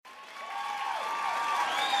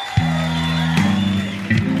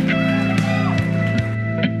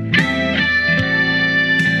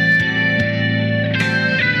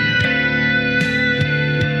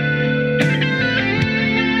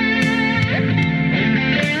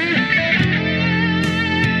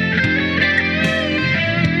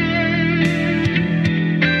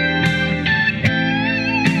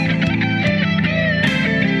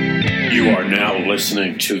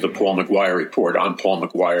listening to the Paul McGUIRE Report. I'm Paul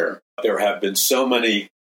McGUIRE. There have been so many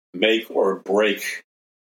make or break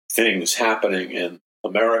things happening in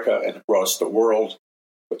America and across the world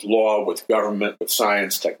with law, with government, with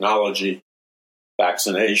science, technology,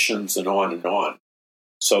 vaccinations, and on,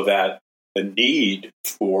 so that the need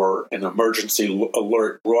for an emergency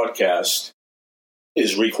alert broadcast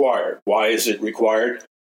is required. Why is it required?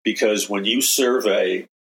 Because when you survey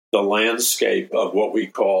the landscape of what we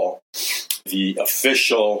call the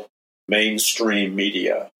official mainstream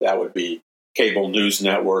media, that would be cable news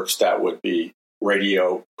networks, that would be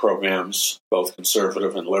radio programs, both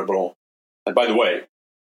conservative and liberal. And by the way,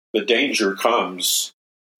 the danger comes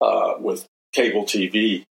with cable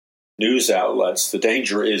TV news outlets. The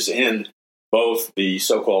danger is in both the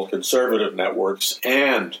so-called conservative networks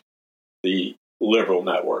and the liberal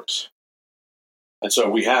networks. And so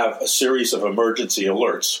we have a series of emergency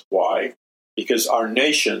alerts. Why? Because our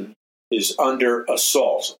nation is under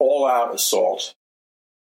assault, all-out assault,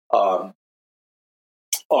 on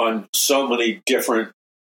so many different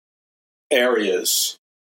areas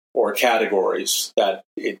or categories that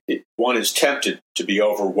one is tempted to be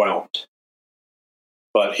overwhelmed.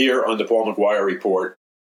 But here on the Paul McGUIRE Report,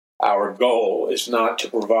 our goal is not to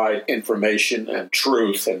provide information and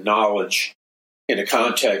truth and knowledge in a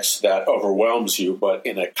context that overwhelms you, but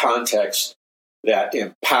in a context that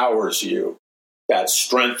empowers you, that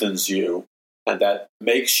strengthens you, and that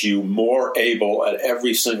makes you more able at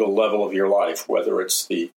every single level of your life, whether it's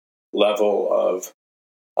the level of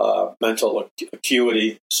mental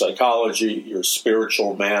acuity, psychology, your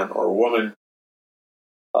spiritual man or woman,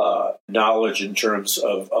 knowledge in terms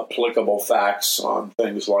of applicable facts on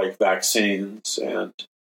things like vaccines and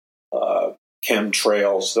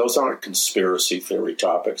chemtrails. Those aren't conspiracy theory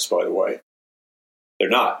topics, by the way. They're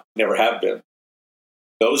not, never have been.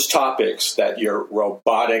 Those topics that your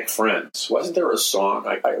robotic friends, wasn't there a song?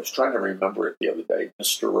 I was trying to remember it the other day,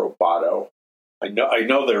 Mr. Roboto. I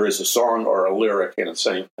know there is a song or a lyric in a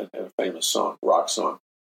famous song, rock song,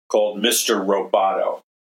 called Mr. Roboto.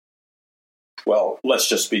 Well, let's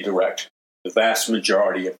just be direct. The vast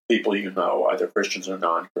majority of people you know, either Christians or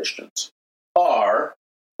non-Christians, are,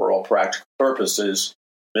 for all practical purposes,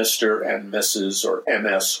 Mr. and Mrs. or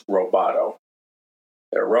MS Roboto.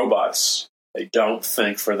 They're robots. They don't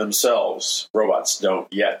think for themselves. Robots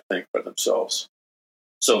don't yet think for themselves.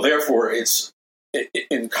 So therefore, it's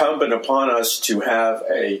incumbent upon us to have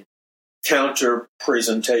a counter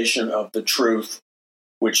presentation of the truth,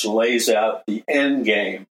 which lays out the end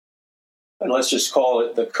game. And let's just call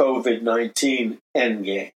it the COVID-19 end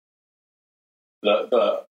game.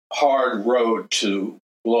 The hard road to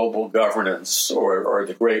global governance or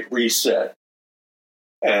the Great Reset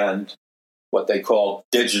and what they call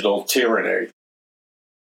digital tyranny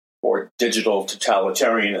or digital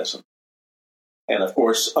totalitarianism. And of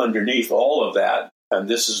course, underneath all of that, and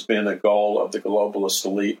this has been a goal of the globalist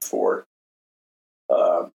elite for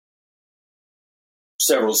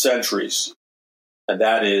several centuries, and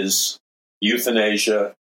that is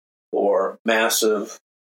euthanasia or massive,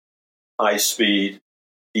 high-speed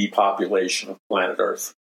depopulation of planet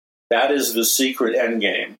Earth. That is the secret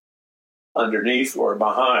endgame underneath or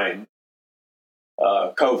behind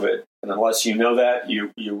COVID. And unless you know that,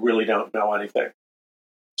 you really don't know anything.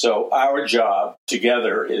 So our job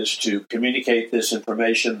together is to communicate this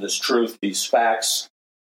information, this truth, these facts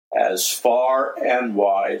as far and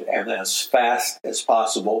wide and as fast as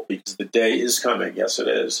possible, because the day is coming. Yes, it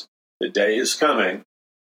is. The day is coming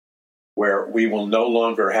where we will no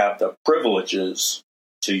longer have the privileges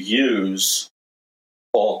to use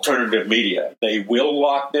alternative media. They will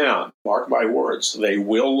lock down, mark my words, they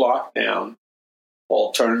will lock down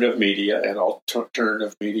alternative media and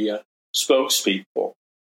alternative media spokespeople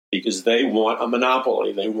because they want a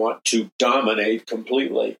monopoly. They want to dominate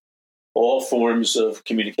completely all forms of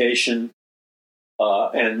communication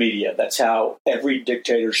and media. That's how every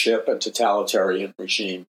dictatorship and totalitarian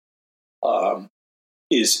regime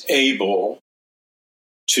is able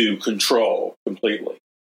to control completely.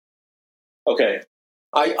 Okay,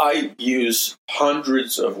 I use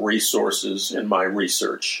hundreds of resources in my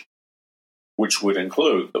research, which would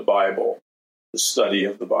include the Bible, the study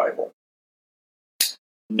of the Bible,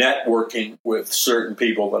 networking with certain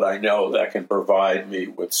people that I know that can provide me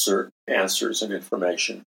with certain answers and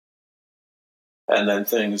information, and then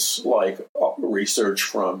things like research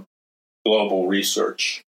from Global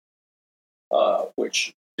Research,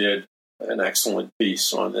 which did an excellent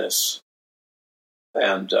piece on this.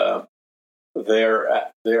 And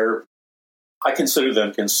I consider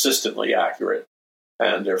them consistently accurate,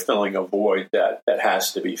 and they're filling a void that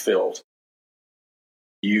has to be filled.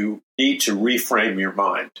 You need to reframe your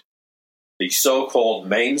mind. the so-called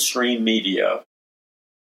mainstream media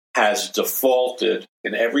has defaulted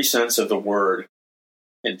in every sense of the word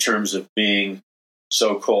in terms of being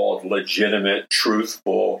so-called legitimate,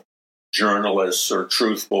 truthful journalists or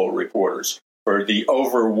truthful reporters. For the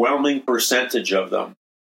overwhelming percentage of them,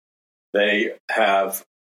 they have,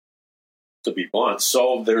 to be blunt,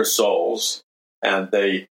 sold their souls, and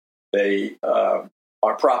they are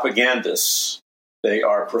propagandists. They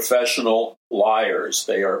are professional liars.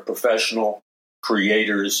 They are professional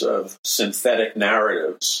creators of synthetic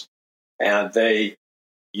narratives, and they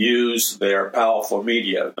use their powerful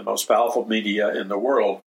media, the most powerful media in the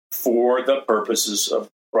world, for the purposes of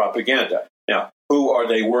propaganda. Now, who are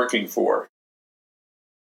they working for?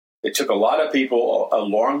 It took a lot of people a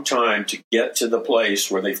long time to get to the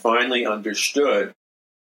place where they finally understood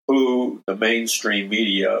who the mainstream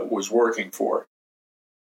media was working for.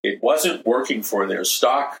 It wasn't working for their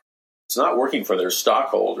stock. It's not working for their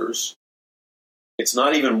stockholders. It's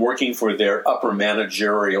not even working for their upper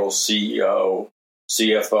managerial CEO,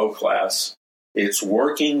 CFO class. It's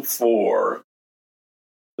working for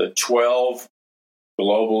the 12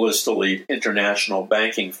 globalist elite international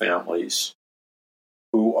banking families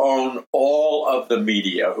who own all of the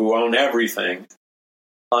media, who own everything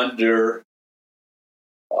under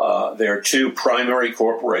their two primary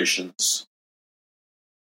corporations,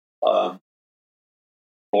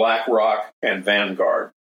 BlackRock and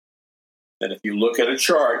Vanguard. And if you look at a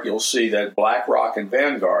chart, you'll see that BlackRock and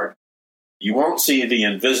Vanguard, you won't see the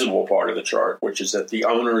invisible part of the chart, which is that the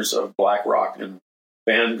owners of BlackRock and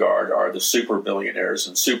Vanguard are the super billionaires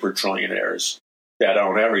and super trillionaires that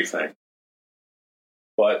own everything.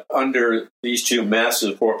 But under these two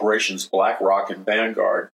massive corporations, BlackRock and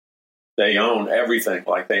Vanguard, they own everything.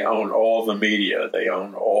 Like they own all the media, they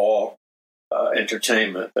own all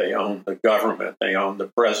entertainment, they own the government, they own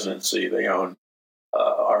the presidency, they own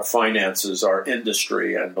our finances, our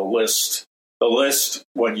industry, and the list. The list,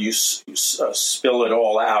 when you spill it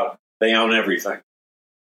all out, they own everything.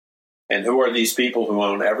 And who are these people who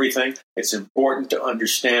own everything? It's important to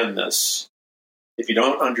understand this. If you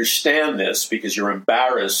don't understand this because you're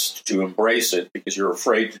embarrassed to embrace it, because you're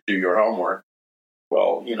afraid to do your homework,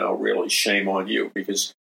 well, really shame on you,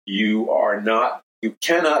 because you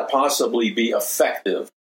cannot possibly be effective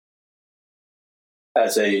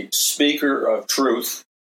as a speaker of truth,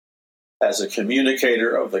 as a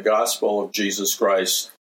communicator of the gospel of Jesus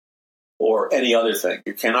Christ, or any other thing.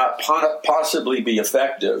 You cannot possibly be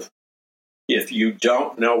effective if you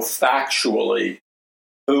don't know factually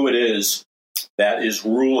who it is that is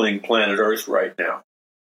ruling planet Earth right now.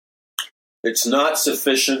 It's not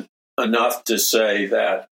sufficient enough to say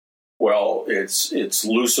that, well, it's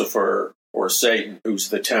Lucifer or Satan who's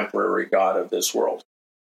the temporary god of this world.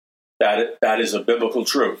 That is a biblical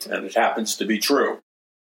truth, and it happens to be true.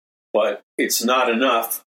 But it's not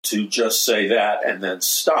enough to just say that and then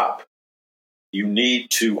stop. You need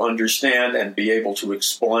to understand and be able to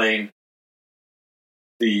explain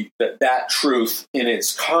that truth in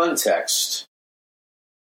its context.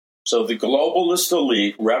 So the globalist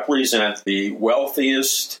elite represent the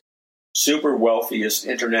wealthiest, super wealthiest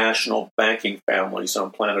international banking families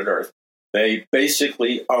on planet Earth. They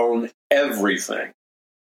basically own everything.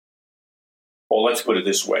 Well, let's put it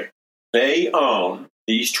this way. They own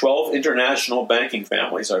these 12 international banking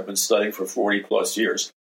families I've been studying for 40 plus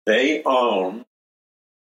years. They own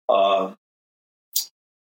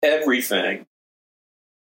everything.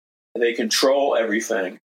 They control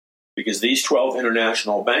everything because these 12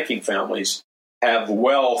 international banking families have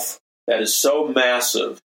wealth that is so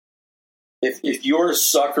massive. If you're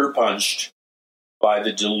sucker punched by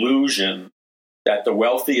the delusion that the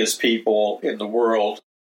wealthiest people in the world,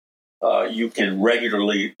 you can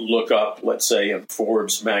regularly look up, let's say, in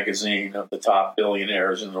Forbes magazine of the top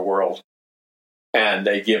billionaires in the world, and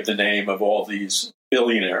they give the name of all these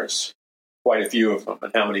billionaires, quite a few of them,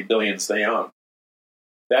 and how many billions they own.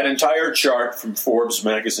 That entire chart from Forbes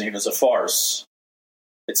magazine is a farce.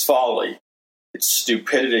 It's folly. It's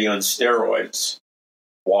stupidity on steroids.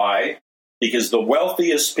 Why? Because the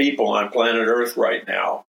wealthiest people on planet Earth right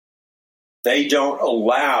now, they don't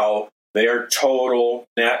allow their total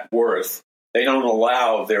net worth. They don't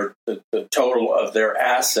allow the total of their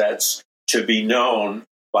assets to be known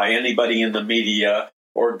by anybody in the media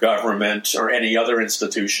or government or any other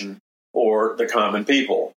institution or the common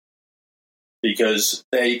people, because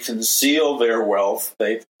they conceal their wealth.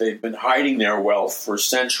 They've been hiding their wealth for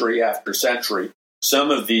century after century.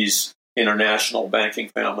 Some of these international banking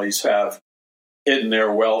families have hidden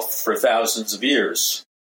their wealth for thousands of years.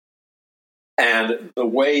 And the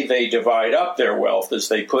way they divide up their wealth is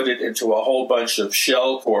they put it into a whole bunch of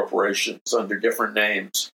shell corporations under different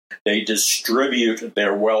names. They distribute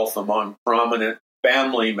their wealth among prominent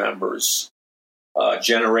family members,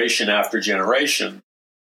 generation after generation.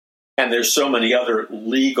 And there's so many other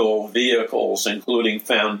legal vehicles, including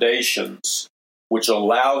foundations, which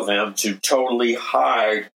allow them to totally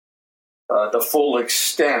hide the full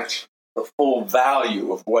extent, the full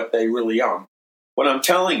value of what they really own. What I'm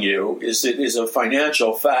telling you is it is a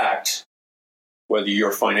financial fact, whether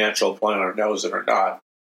your financial planner knows it or not.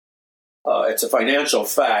 It's a financial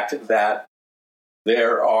fact that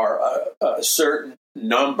there are a certain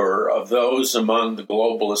number of those among the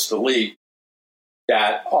globalist elite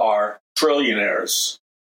that are trillionaires,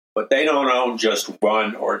 but they don't own just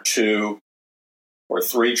 $1 or $2 or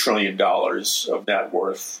 $3 trillion of net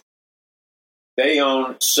worth. They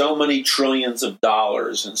own so many trillions of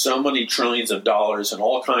dollars and so many trillions of dollars and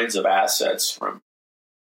all kinds of assets, from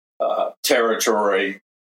territory,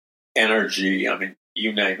 energy, I mean,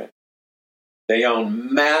 you name it. They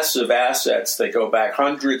own massive assets. They go back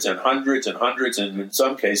hundreds and hundreds and hundreds, and in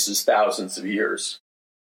some cases, thousands of years.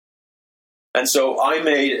 And so I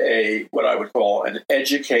made what I would call an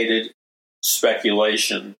educated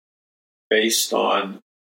speculation based on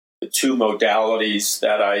the two modalities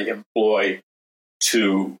that I employ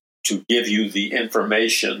to give you the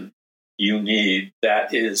information you need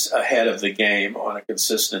that is ahead of the game on a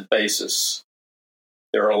consistent basis.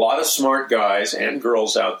 There are a lot of smart guys and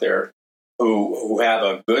girls out there who have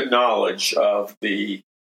a good knowledge of the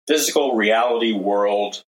physical reality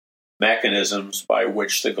world mechanisms by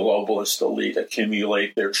which the globalist elite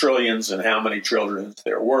accumulate their trillions and how many trillions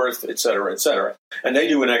they're worth, et cetera, et cetera. And they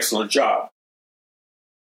do an excellent job.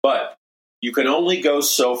 But you can only go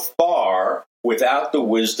so far without the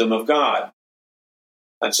wisdom of God.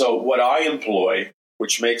 And so what I employ,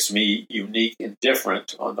 which makes me unique and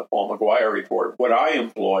different on the Paul McGUIRE report, what I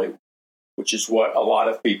employ, which is what a lot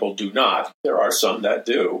of people do not, there are some that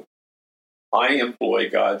do, I employ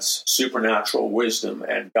God's supernatural wisdom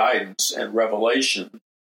and guidance and revelation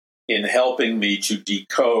in helping me to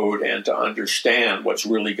decode and to understand what's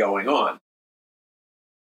really going on.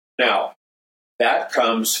 Now, that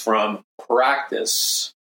comes from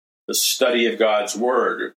practice, the study of God's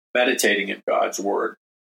Word, meditating in God's Word.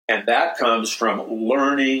 And that comes from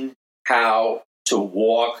learning how to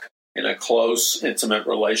walk in a close, intimate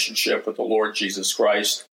relationship with the Lord Jesus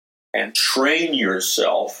Christ and train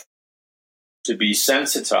yourself to be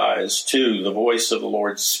sensitized to the voice of the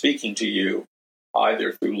Lord speaking to you,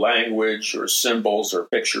 either through language or symbols or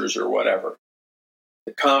pictures or whatever.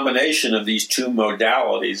 The combination of these two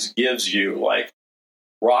modalities gives you like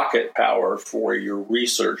rocket power for your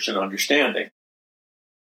research and understanding.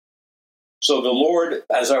 So the Lord,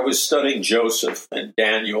 as I was studying Joseph and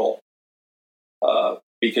Daniel,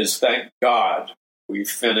 because thank God we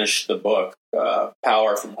finished the book,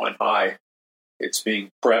 Power from On High. It's being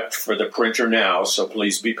prepped for the printer now, so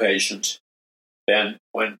please be patient. Then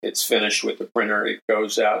when it's finished with the printer, it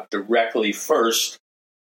goes out directly first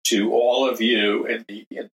to all of you in the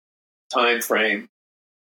time frame,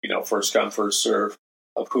 first come, first serve,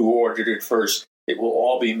 of who ordered it first. It will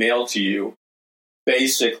all be mailed to you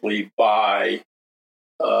basically by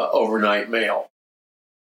overnight mail.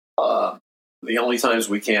 The only times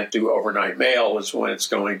we can't do overnight mail is when it's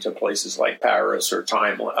going to places like Paris or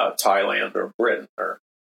Thailand or Britain, or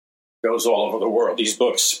goes all over the world. These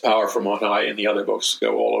books, Power from On High, and the other books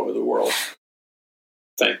go all over the world.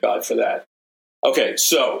 Thank God for that. Okay,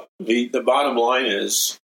 so the bottom line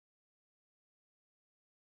is,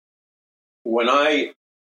 when I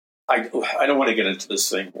don't want to get into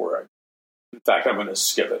this thing where, in fact, I'm going to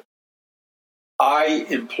skip it. I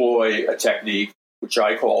employ a technique which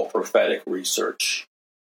I call prophetic research.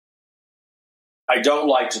 I don't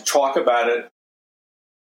like to talk about it,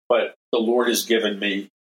 but the Lord has given me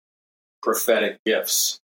prophetic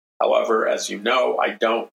gifts. However, as you know, I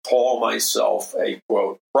don't call myself a,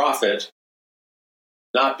 quote, prophet,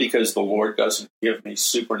 not because the Lord doesn't give me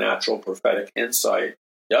supernatural prophetic insight.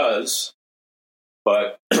 He does.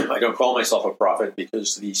 But I don't call myself a prophet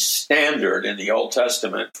because the standard in the Old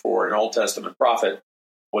Testament for an Old Testament prophet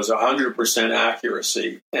was 100%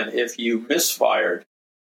 accuracy. And if you misfired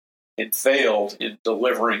and failed in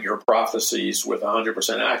delivering your prophecies with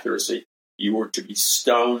 100% accuracy, you were to be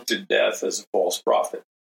stoned to death as a false prophet.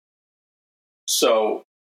 So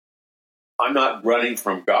I'm not running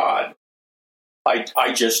from God.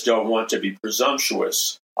 I just don't want to be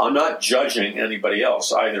presumptuous. I'm not judging anybody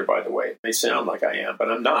else either, by the way. It may sound like I am, but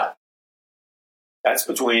I'm not. That's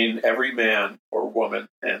between every man or woman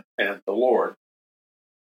and the Lord.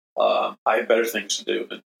 I have better things to do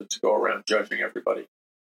than to go around judging everybody.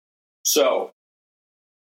 So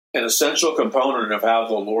an essential component of how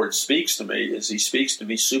the Lord speaks to me is he speaks to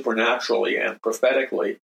me supernaturally and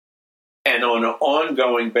prophetically and on an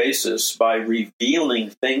ongoing basis by revealing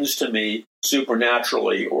things to me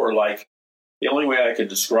supernaturally, or like the only way I can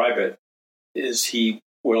describe it is he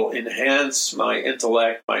will enhance my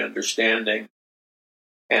intellect, my understanding.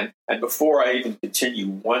 And before I even continue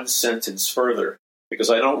one sentence further, because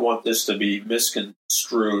I don't want this to be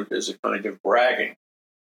misconstrued as a kind of bragging,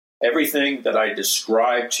 everything that I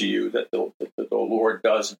describe to you that the Lord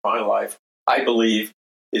does in my life, I believe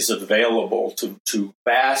is available to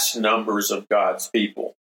vast numbers of God's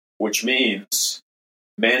people, which means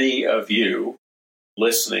many of you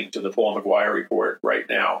listening to the Paul McGUIRE Report right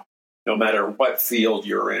now, no matter what field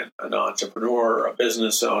you're in, an entrepreneur, a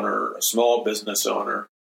business owner, a small business owner,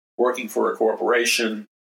 working for a corporation,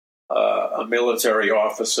 a military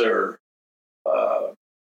officer,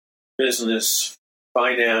 business,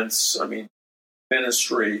 finance,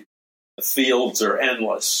 ministry, the fields are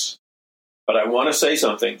endless. But I want to say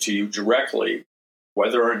something to you directly,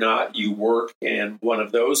 whether or not you work in one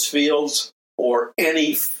of those fields or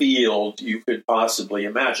any field you could possibly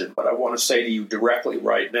imagine. What I want to say to you directly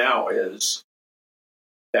right now is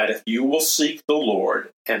that if you will seek the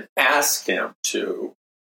Lord and ask him to,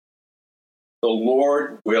 the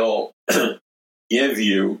Lord will give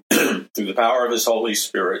you, through the power of his Holy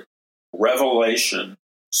Spirit, revelation,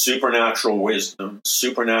 supernatural wisdom,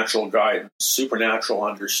 supernatural guidance, supernatural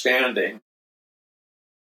understanding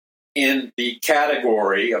in the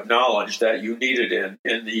category of knowledge that you need it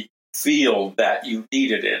in the field that you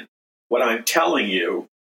need it in. What I'm telling you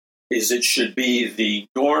is it should be the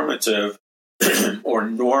normative or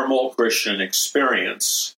normal Christian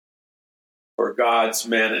experience for God's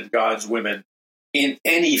men and God's women in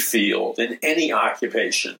any field, in any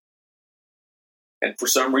occupation. And for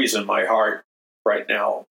some reason, my heart right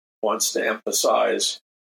now wants to emphasize,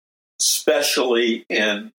 especially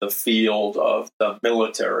in the field of the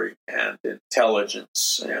military and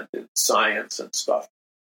intelligence and in science and stuff.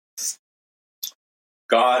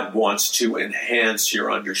 God wants to enhance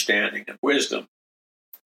your understanding and wisdom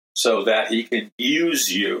so that he can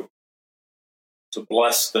use you to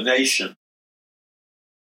bless the nation.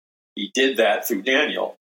 He did that through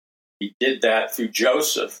Daniel. He did that through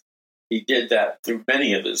Joseph. He did that through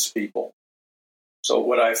many of his people. So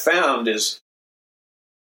what I found is,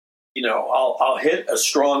 I'll hit a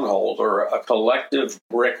stronghold or a collective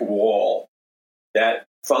brick wall that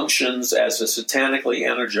functions as a satanically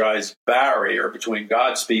energized barrier between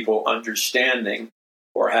God's people understanding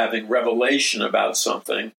or having revelation about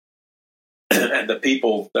something and the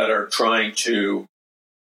people that are trying to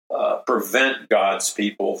prevent God's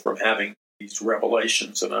people from having these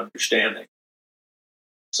revelations and understanding.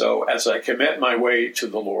 So as I commit my way to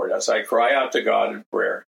the Lord, as I cry out to God in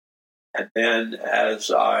prayer, and then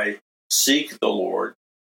as I seek the Lord,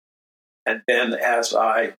 and then as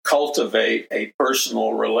I cultivate a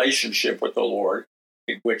personal relationship with the Lord,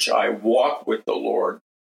 in which I walk with the Lord,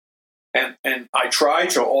 and I try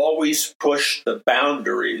to always push the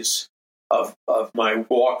boundaries of my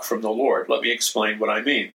walk from the Lord. Let me explain what I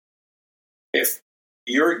mean. If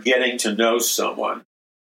you're getting to know someone,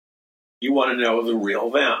 you want to know the real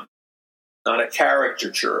them, not a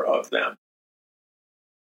caricature of them.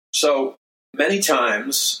 So many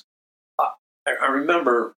times, I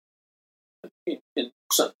remember in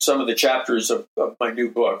some of the chapters of my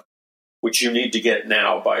new book, which you need to get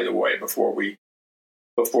now, by the way, before we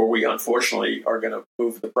unfortunately are going to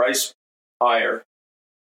move the price higher.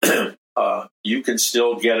 You can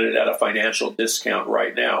still get it at a financial discount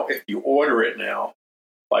right now if you order it now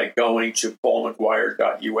by going to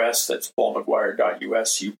paulmcguire.us. That's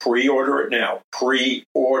paulmcguire.us. You pre-order it now,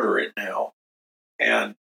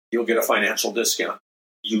 and you'll get a financial discount.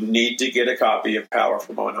 You need to get a copy of Power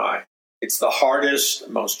from On High. It's the hardest,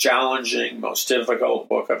 most challenging, most difficult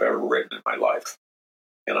book I've ever written in my life.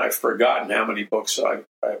 And I've forgotten how many books I've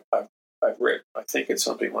written. I think it's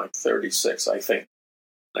something like 36, I think.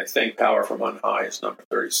 I think Power from On High is number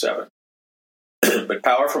 37. But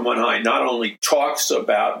Power from On High not only talks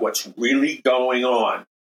about what's really going on,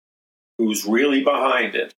 who's really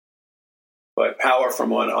behind it, but Power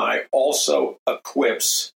from On High also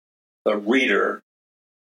equips the reader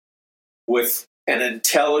with an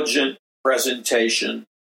intelligent presentation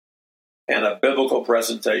and a biblical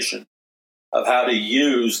presentation of how to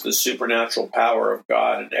use the supernatural power of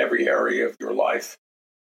God in every area of your life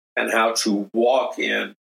and how to walk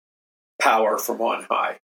in power from on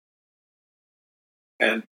high.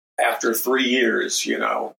 And after 3 years,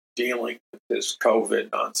 dealing with this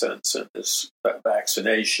COVID nonsense and this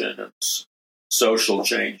vaccination and social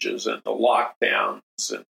changes and the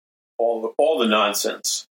lockdowns and all the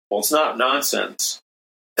nonsense, Well, it's not nonsense,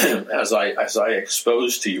 as I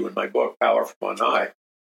expose to you in my book, Power from On High.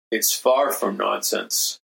 It's far from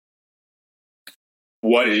nonsense.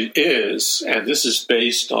 What it is, and this is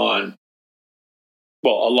based on,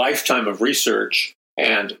 well, a lifetime of research,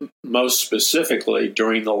 and most specifically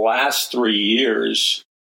during the last 3 years,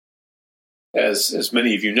 as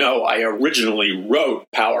many of you know, I originally wrote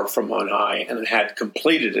Power from On High and had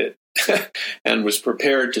completed it and was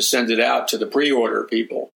prepared to send it out to the pre-order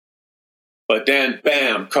people. But then,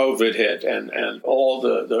 bam, COVID hit, and all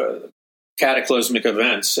the cataclysmic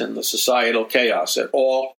events and the societal chaos, it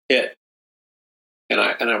all hit. And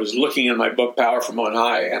I was looking in my book, Power from On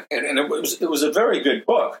High, and it was a very good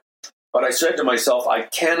book. But I said to myself, I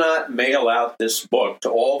cannot mail out this book to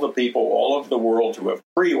all the people all over the world who have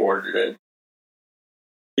pre-ordered it,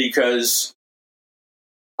 because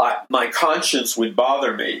my conscience would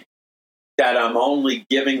bother me that I'm only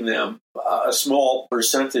giving them a small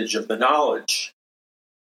percentage of the knowledge.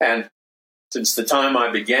 And since the time I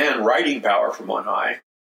began writing Power from On High,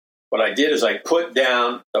 what I did is I put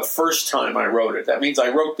down the first time I wrote it. That means I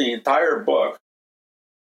wrote the entire book,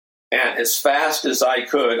 and as fast as I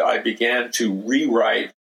could, I began to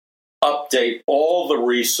rewrite, update all the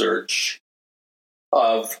research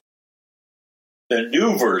of the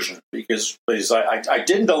new version, because I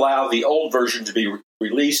didn't allow the old version to be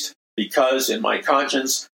released, because in my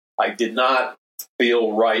conscience, I did not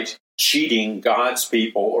feel right cheating God's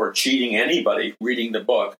people or cheating anybody reading the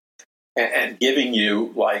book and giving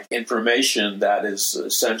you like information that is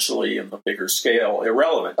essentially in the bigger scale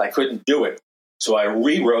irrelevant. I couldn't do it. So I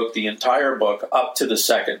rewrote the entire book up to the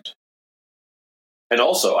second. And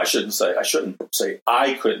also, I shouldn't say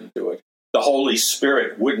I couldn't do it. The Holy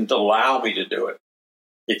Spirit wouldn't allow me to do it.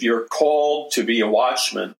 If you're called to be a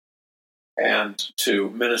watchman and to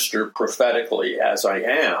minister prophetically, as I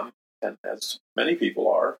am, and as many people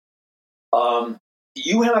are,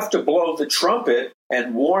 you have to blow the trumpet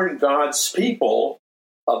and warn God's people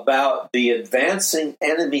about the advancing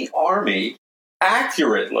enemy army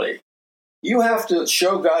accurately. You have to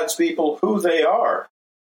show God's people who they are,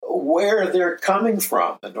 where they're coming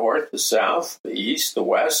from, the north, the south, the east, the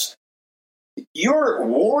west. Your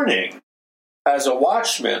warning as a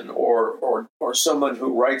watchman or someone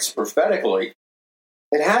who writes prophetically,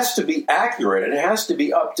 it has to be accurate. It has to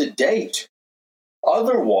be up to date.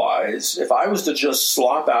 Otherwise, if I was to just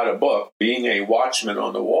slop out a book, being a watchman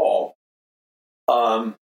on the wall,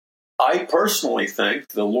 I personally think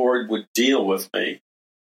the Lord would deal with me.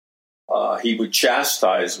 He would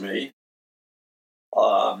chastise me,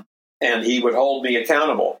 and he would hold me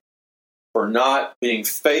accountable for not being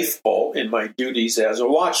faithful in my duties as a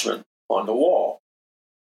watchman on the wall.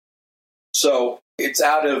 So it's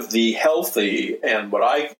out of the healthy and what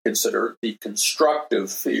I consider the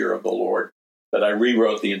constructive fear of the Lord that I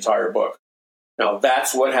rewrote the entire book. Now,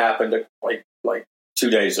 that's what happened like 2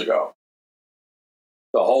 days ago.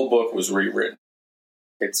 The whole book was rewritten.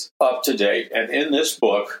 It's up to date. And in this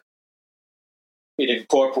book, it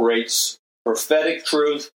incorporates prophetic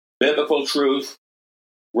truth, biblical truth,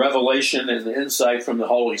 revelation and insight from the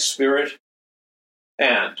Holy Spirit.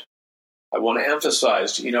 And I want to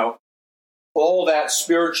emphasize, all that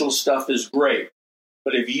spiritual stuff is great.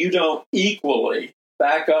 But if you don't equally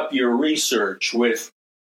back up your research with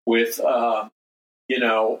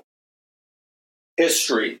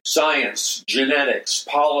history, science, genetics,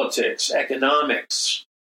 politics, economics,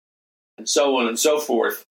 and so on and so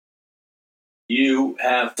forth, you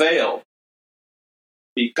have failed.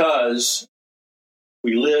 Because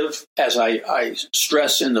we live, as I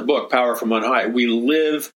stress in the book, Power from On High, we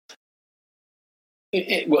live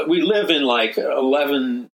in like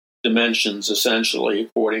 11 dimensions, essentially,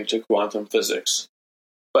 according to quantum physics.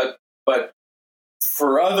 But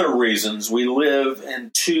for other reasons, we live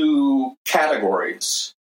in 2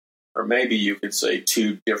 categories, or maybe you could say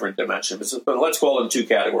 2 different dimensions, but let's call them 2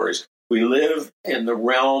 categories. We live in the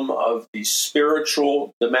realm of the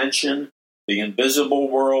spiritual dimension, the invisible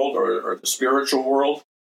world or the spiritual world,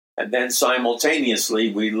 and then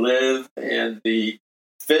simultaneously we live in the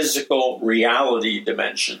physical reality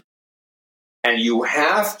dimension. And you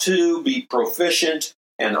have to be proficient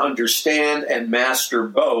and understand and master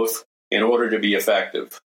both in order to be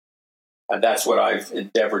effective. And that's what I've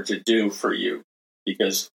endeavored to do for you.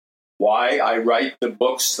 Because why I write the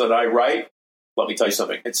books that I write, let me tell you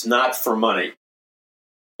something, it's not for money.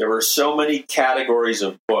 There are so many categories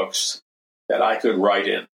of books that I could write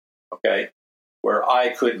in, okay, where I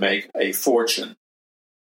could make a fortune.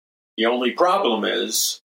 The only problem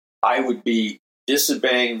is I would be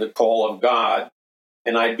disobeying the call of God,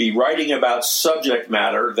 and I'd be writing about subject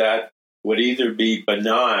matter that would either be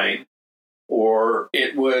benign or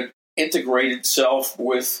it would integrate itself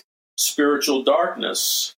with spiritual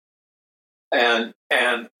darkness. And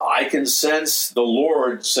I can sense the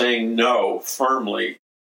Lord saying no firmly,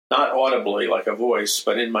 not audibly like a voice,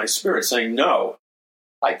 but in my spirit saying, no,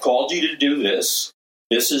 I called you to do this.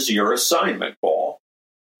 This is your assignment, Paul.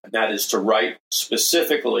 And that is to write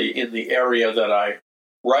specifically in the area that I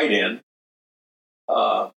write in,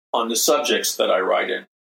 on the subjects that I write in.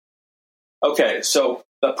 Okay, so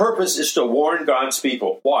the purpose is to warn God's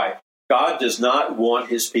people. Why? God does not want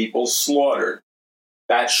his people slaughtered.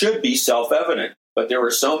 That should be self-evident. But there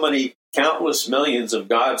are so many countless millions of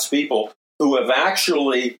God's people who have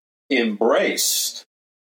actually embraced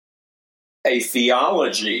a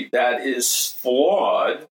theology that is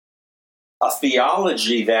flawed, a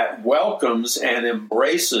theology that welcomes and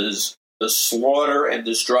embraces the slaughter and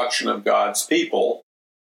destruction of God's people,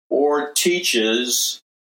 or teaches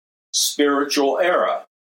spiritual error.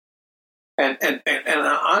 And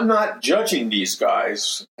I'm not judging these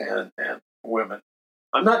guys and women.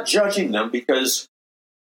 I'm not judging them, because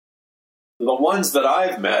the ones that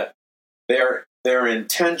I've met, their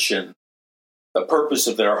intention, the purpose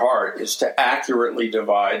of their heart is to accurately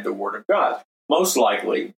divide the Word of God. Most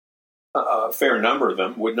likely, a fair number of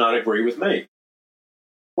them would not agree with me.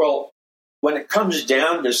 Well, when it comes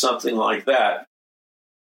down to something like that,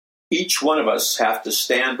 each one of us have to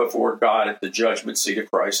stand before God at the judgment seat of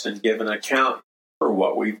Christ and give an account for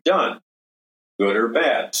what we've done, good or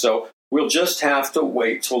bad. So we'll just have to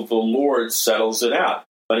wait till the Lord settles it out.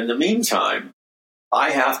 But in the meantime,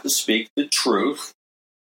 I have to speak the truth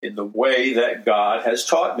in the way that God has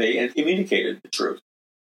taught me and communicated the truth.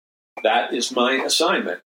 That is my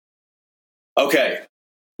assignment. Okay,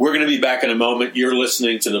 we're going to be back in a moment. You're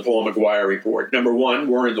listening to the Paul McGUIRE Report. Number one,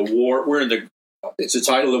 we're in the war. It's the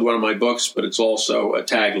title of one of my books, but it's also a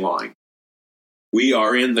tagline. We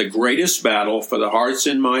are in the greatest battle for the hearts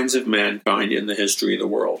and minds of mankind in the history of the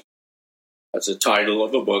world. That's the title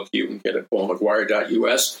of a book you can get at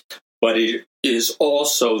paulmcguire.us. But it is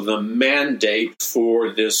also the mandate for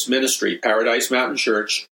this ministry, Paradise Mountain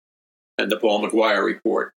Church and the Paul McGUIRE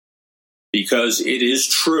Report. Because it is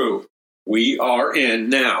true, we are in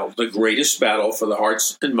now the greatest battle for the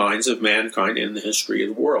hearts and minds of mankind in the history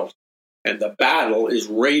of the world. And the battle is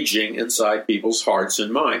raging inside people's hearts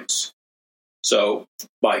and minds. So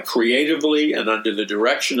by creatively and under the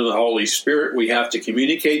direction of the Holy Spirit, we have to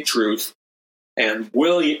communicate truth and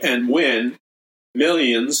win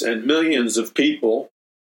millions and millions of people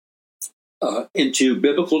into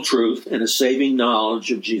biblical truth and a saving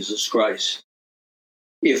knowledge of Jesus Christ.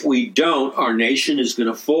 If we don't, our nation is going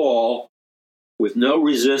to fall with no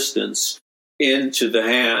resistance into the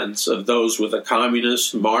hands of those with a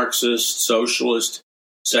communist, Marxist, socialist,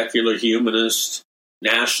 secular humanist,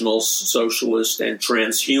 national socialist, and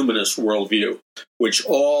transhumanist worldview, which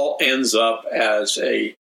all ends up as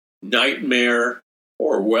a nightmare,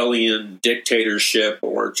 Orwellian dictatorship,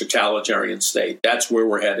 or totalitarian state. That's where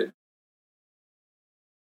we're headed.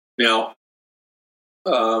 Now,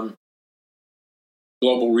 Global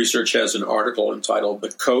Research has an article entitled The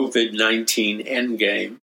COVID-19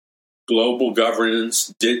 Endgame, Global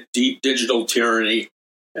Governance, Digital Tyranny,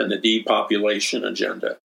 and the Depopulation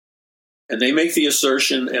Agenda. And they make the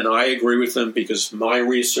assertion, and I agree with them because my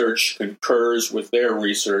research concurs with their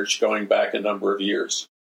research going back a number of years.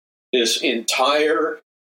 This entire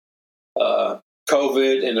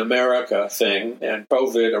COVID in America thing and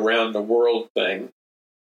COVID around the world thing,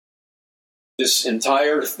 this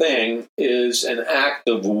entire thing is an act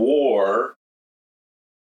of war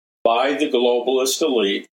by the globalist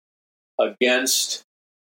elite against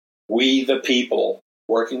we the people,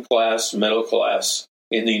 working class, middle class,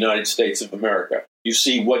 in the United States of America. You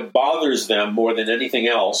see, what bothers them more than anything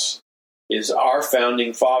else is our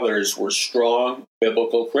founding fathers were strong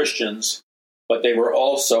biblical Christians, but they were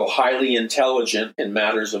also highly intelligent in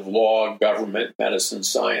matters of law, government, medicine,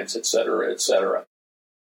 science, etc., etc.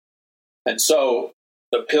 And so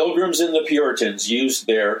the Pilgrims and the Puritans used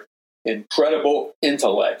their incredible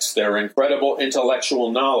intellects, their incredible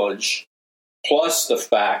intellectual knowledge, plus the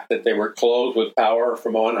fact that they were clothed with power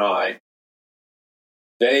from on high.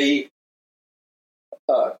 They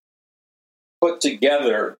put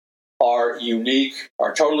together our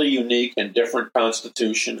totally unique and different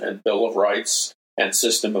Constitution and Bill of Rights and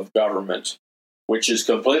system of government, which is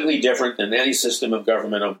completely different than any system of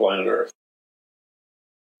government on planet Earth,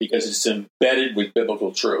 because it's embedded with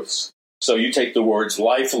biblical truths. So you take the words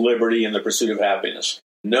life, liberty, and the pursuit of happiness.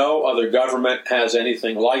 No other government has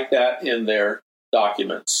anything like that in their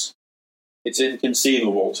documents. It's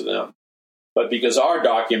inconceivable to them. But because our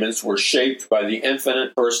documents were shaped by the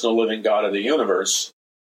infinite personal living God of the universe,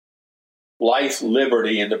 life,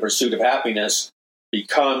 liberty, and the pursuit of happiness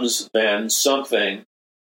becomes then something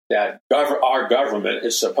that our government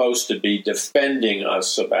is supposed to be defending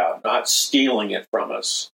us about, not stealing it from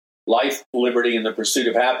us. Life, liberty, and the pursuit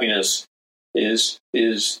of happiness is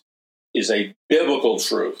a biblical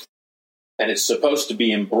truth, and it's supposed to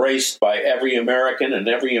be embraced by every American, and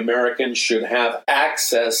every American should have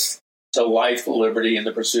access to life, liberty, and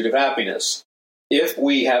the pursuit of happiness. If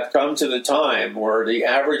we have come to the time where the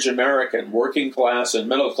average American, working class and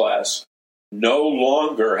middle class, no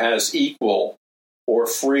longer has equal or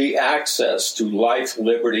free access to life,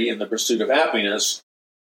 liberty, and the pursuit of happiness,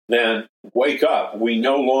 then wake up. We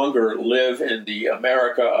no longer live in the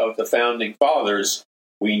America of the Founding Fathers.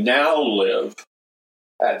 We now live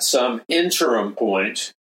at some interim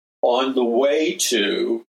point on the way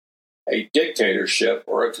to a dictatorship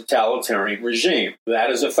or a totalitarian regime. That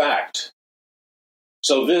is a fact.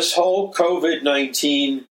 So this whole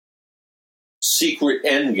COVID-19 secret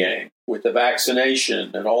endgame with the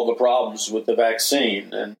vaccination and all the problems with the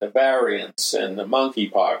vaccine and the variants and the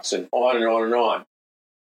monkeypox and on and on and on.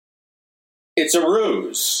 It's a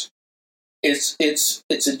ruse. It's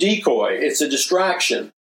a decoy. It's a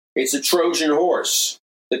distraction. It's a Trojan horse.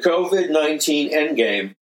 The COVID-19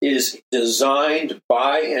 endgame is designed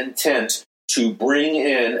by intent to bring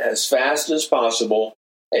in as fast as possible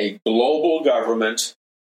a global government,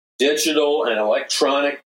 digital and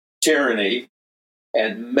electronic tyranny,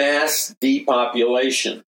 and mass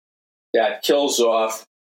depopulation that kills off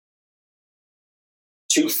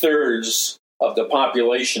 2/3 of the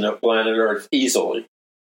population of planet Earth easily,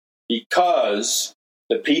 because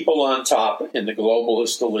the people on top in the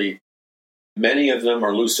globalist elite, many of them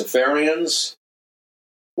are Luciferians,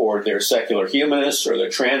 or they're secular humanists, or they're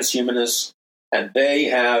transhumanists, and they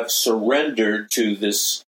have surrendered to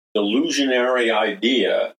this delusionary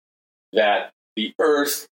idea that the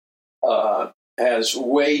Earth has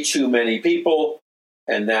way too many people,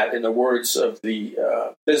 and that, in the words of the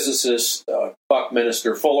physicist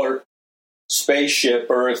Buckminster Fuller, spaceship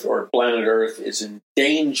Earth or planet Earth is in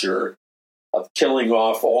danger of killing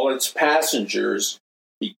off all its passengers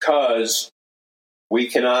because we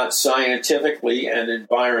cannot scientifically and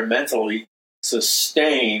environmentally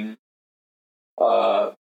sustain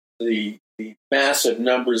the massive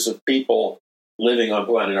numbers of people living on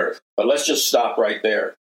planet Earth. But let's just stop right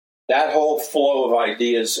there. That whole flow of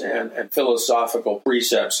ideas and philosophical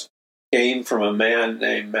precepts came from a man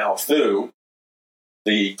named Malthus,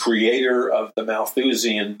 the creator of the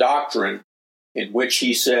Malthusian doctrine, in which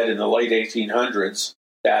he said in the late 1800s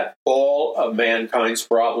that all of mankind's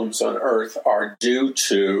problems on Earth are due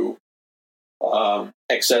to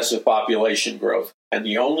excessive population growth. And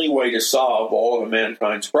the only way to solve all of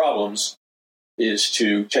mankind's problems is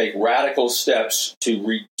to take radical steps to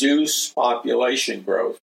reduce population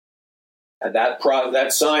growth. And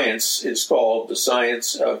that science is called the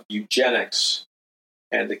science of eugenics.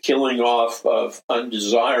 And the killing off of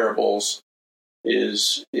undesirables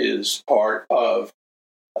is part of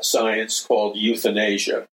a science called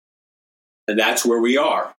euthanasia. And that's where we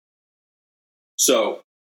are. So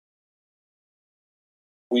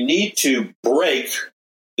we need to break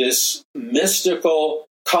this mystical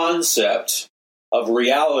concept of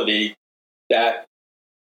reality that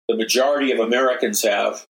the majority of Americans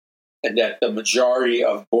have and that the majority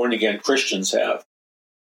of born-again Christians have.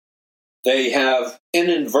 They have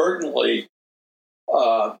inadvertently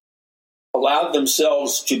allowed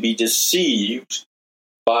themselves to be deceived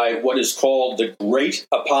by what is called the great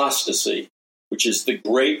apostasy, which is the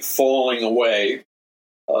great falling away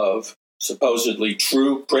of supposedly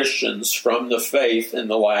true Christians from the faith in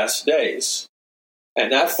the last days.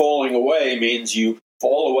 And that falling away means you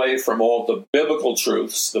fall away from all the biblical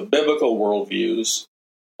truths, the biblical worldviews,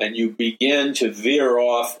 and you begin to veer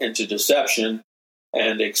off into deception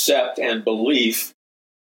and accept and believe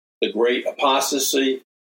the great apostasy,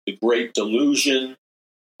 the great delusion,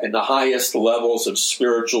 and the highest levels of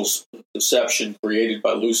spiritual deception created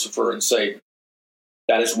by Lucifer and Satan.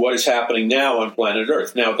 That is what is happening now on planet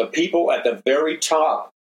Earth. Now, the people at the very top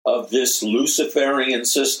of this Luciferian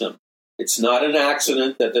system, it's not an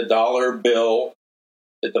accident that the dollar bill,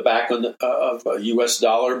 at the back of a U.S.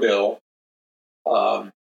 dollar bill,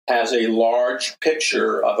 has a large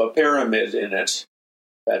picture of a pyramid in it.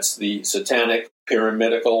 That's the Satanic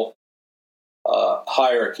pyramidical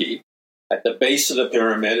hierarchy. At the base of the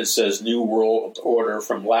pyramid, it says New World Order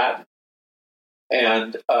from Latin.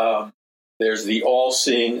 And there's the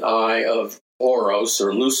all-seeing eye of Horus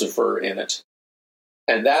or Lucifer in it.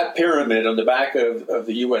 And that pyramid on the back of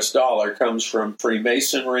the U.S. dollar comes from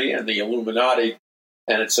Freemasonry and the Illuminati,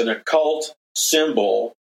 and it's an occult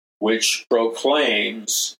symbol which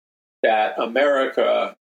proclaims that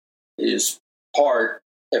America is part,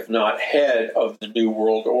 if not head, of the New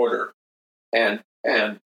World Order. And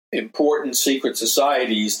important secret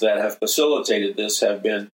societies that have facilitated this have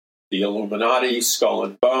been the Illuminati, Skull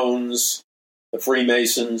and Bones, the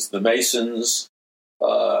Freemasons, the Masons,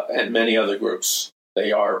 and many other groups.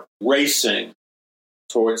 They are racing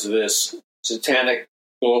towards this satanic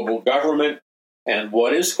global government and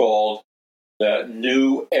what is called the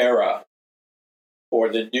New Era, or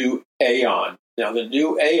the New Aeon. Now, the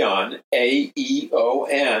New Aeon,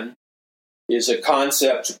 A-E-O-N, is a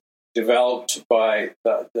concept developed by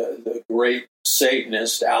the great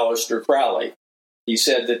Satanist Aleister Crowley. He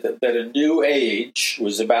said that a new age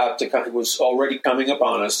was already coming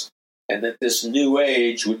upon us, and that this new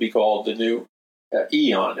age would be called the New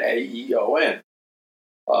Aeon, A-E-O-N.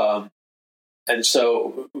 And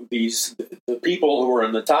so the people who are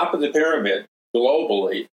on the top of the pyramid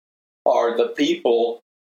globally are the people.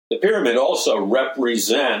 The pyramid also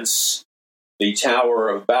represents the Tower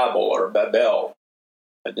of Babel, or Babel.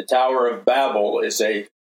 And the Tower of Babel is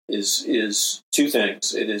two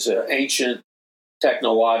things. It is an ancient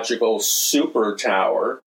technological super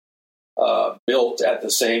tower built at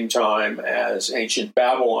the same time as ancient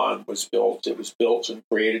Babylon was built. It was built and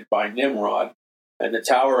created by Nimrod. And the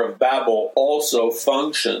Tower of Babel also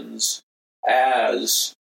functions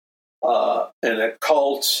as an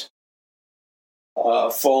occult,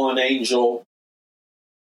 fallen angel,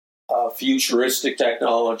 futuristic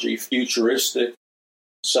technology, futuristic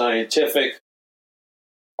scientific,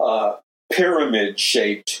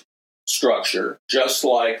 pyramid-shaped structure, just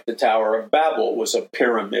like the Tower of Babel was a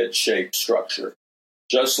pyramid-shaped structure,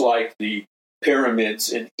 just like the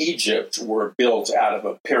pyramids in Egypt were built out of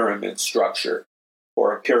a pyramid structure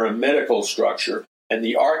or a pyramidical structure. And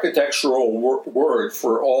the architectural word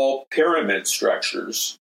for all pyramid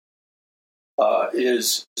structures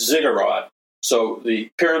is ziggurat. So the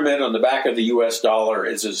pyramid on the back of the U.S. dollar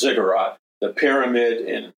is a ziggurat. The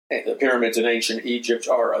pyramids in ancient Egypt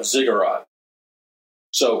are a ziggurat.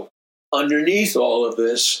 So underneath all of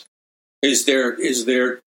this is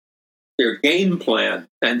their game plan,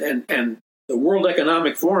 and the World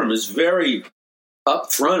Economic Forum is very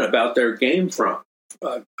upfront about their game plan.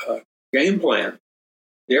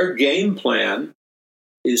 Their game plan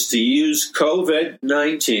is to use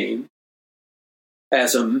COVID-19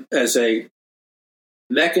 as a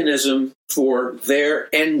mechanism for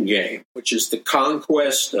their end game, which is the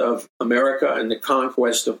conquest of America and the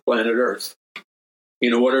conquest of planet Earth,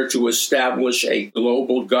 in order to establish a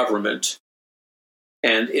global government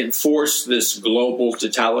and enforce this global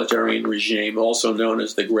totalitarian regime, also known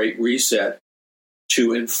as the Great Reset,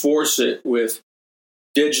 to enforce it with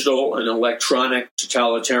digital and electronic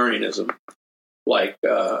totalitarianism, like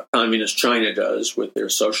communist China does with their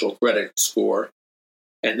social credit score,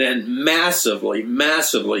 and then massively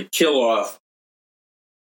kill off,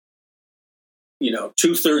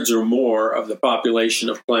 2/3 or more of the population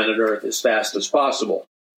of planet Earth as fast as possible.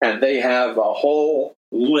 And they have a whole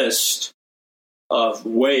list of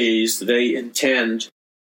ways they intend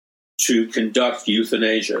to conduct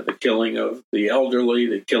euthanasia, the killing of the elderly,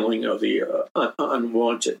 the killing of the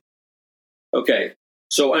unwanted. Okay,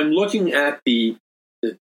 so I'm looking at the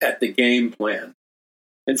game plan.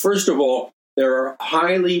 And first of all, there are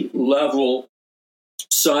highly level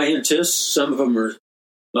scientists.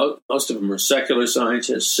 Most of them are secular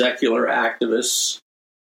scientists, secular activists,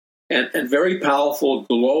 and very powerful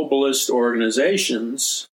globalist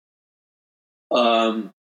organizations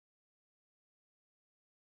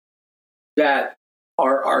that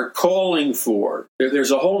are calling for.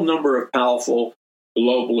 There's a whole number of powerful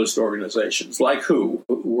globalist organizations, like WHO,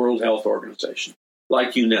 World Health Organization,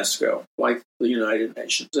 like UNESCO, like the United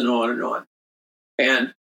Nations, and on and on.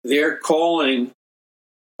 And they're calling,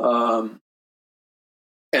 and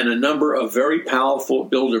a number of very powerful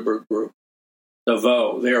Bilderberg Group, the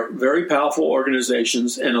VO. They're very powerful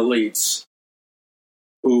organizations and elites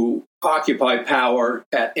who occupy power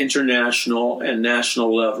at international and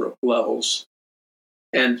national levels.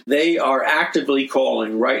 And they are actively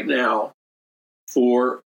calling right now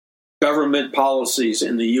for government policies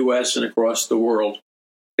in the U.S. and across the world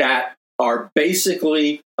that are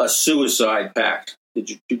basically a suicide pact.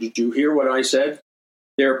 Did you hear what I said?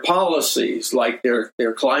 Their policies, like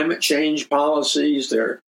their climate change policies,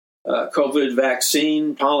 their COVID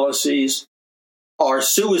vaccine policies, are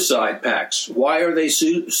suicide pacts. Why are they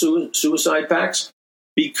suicide pacts?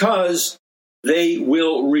 Because they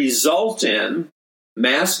will result in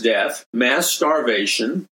mass death, mass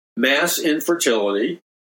starvation, mass infertility,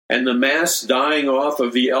 and the mass dying off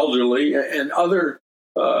of the elderly and other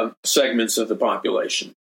segments of the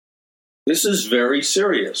population. This is very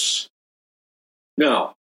serious.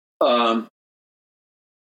 Now,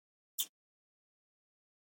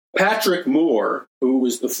 Patrick Moore, who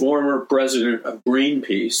was the former president of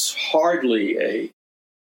Greenpeace, hardly a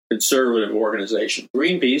conservative organization.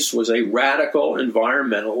 Greenpeace was a radical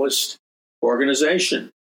environmentalist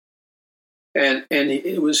organization. And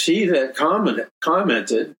it was he that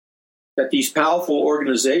commented that these powerful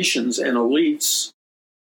organizations and elites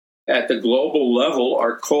at the global level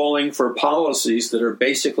are calling for policies that are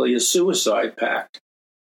basically a suicide pact,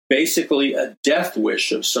 basically a death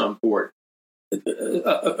wish of some sort.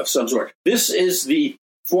 This is the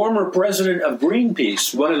former president of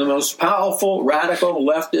Greenpeace, one of the most powerful, radical,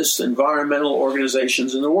 leftist environmental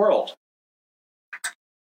organizations in the world.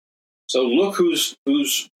 So look who's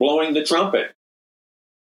blowing the trumpet.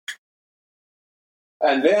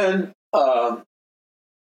 And then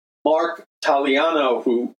Mark Taliano,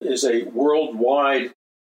 who is a worldwide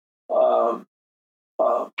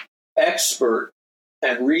expert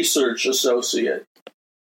and research associate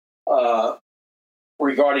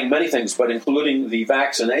regarding many things, but including the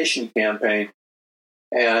vaccination campaign.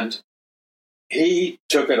 And he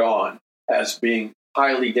took it on as being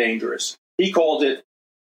highly dangerous. He called it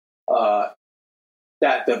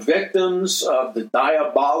that the victims of the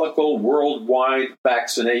diabolical worldwide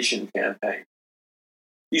vaccination campaign.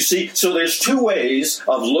 You see, so there's two ways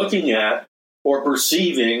of looking at or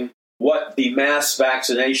perceiving what the mass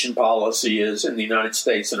vaccination policy is in the United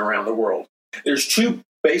States and around the world. There's two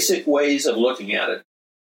basic ways of looking at it.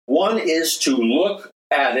 One is to look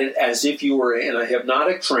at it as if you were in a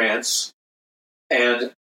hypnotic trance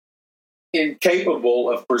and incapable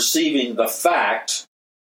of perceiving the fact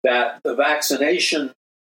that the vaccination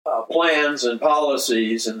plans and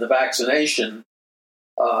policies and the vaccination,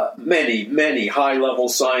 many high-level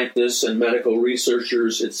scientists and medical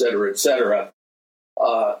researchers, et cetera,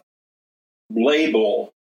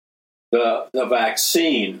 label the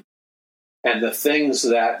vaccine and the things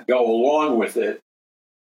that go along with it.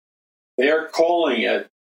 They're calling it,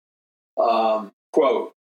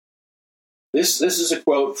 quote, this is a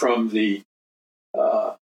quote from the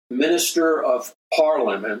Minister of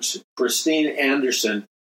Parliament, Christine Anderson,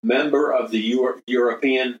 member of the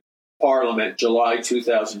European Parliament, July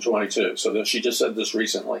 2022. So she just said this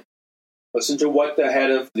recently. Listen to what the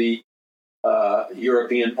head of the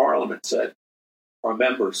European Parliament said, or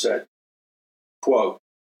member said, quote,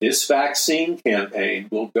 "This vaccine campaign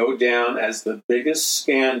will go down as the biggest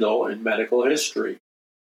scandal in medical history.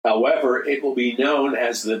 However, it will be known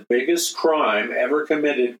as the biggest crime ever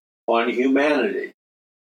committed on humanity.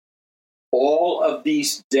 All of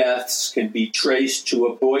these deaths can be traced to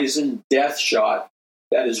a poison death shot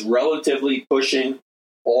that is relatively pushing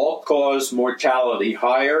all-cause mortality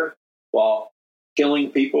higher while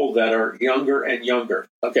killing people that are younger and younger."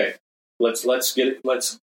 Okay, let's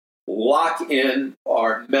lock in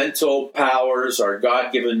our mental powers, our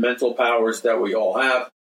God-given mental powers that we all have.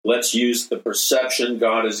 Let's use the perception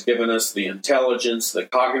God has given us, the intelligence, the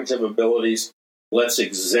cognitive abilities. Let's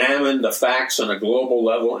examine the facts on a global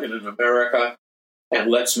level and in America,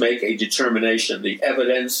 and let's make a determination. The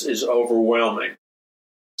evidence is overwhelming.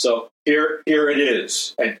 So here it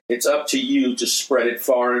is, and it's up to you to spread it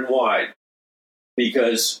far and wide,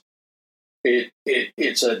 because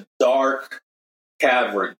it's a dark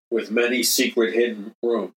cavern with many secret hidden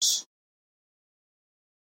rooms.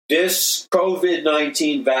 This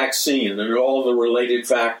COVID-19 vaccine and all the related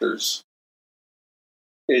factors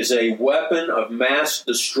is a weapon of mass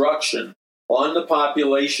destruction on the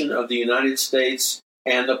population of the United States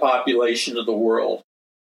and the population of the world.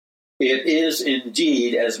 It is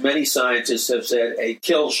indeed, as many scientists have said, a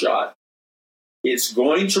kill shot. It's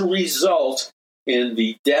going to result in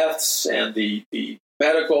the deaths and the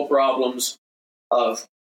medical problems of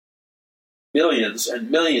millions and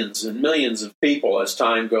millions and millions of people as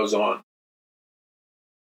time goes on.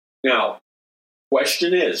 Now,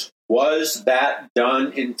 question is, was that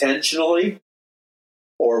done intentionally,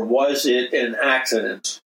 or was it an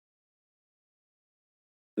accident?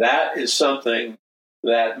 That is something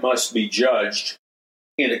that must be judged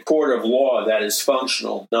in a court of law that is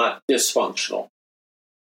functional, not dysfunctional.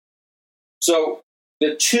 So,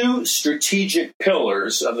 the two strategic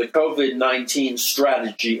pillars of the COVID-19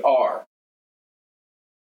 strategy are: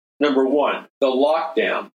 number one, the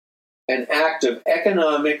lockdown, an act of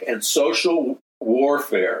economic and social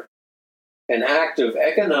warfare. An act of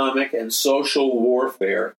economic and social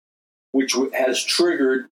warfare which has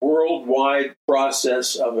triggered worldwide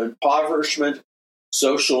process of impoverishment,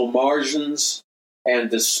 social margins, and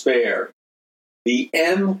despair. The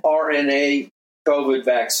mRNA COVID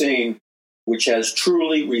vaccine, which has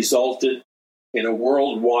truly resulted in a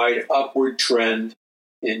worldwide upward trend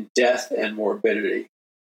in death and morbidity.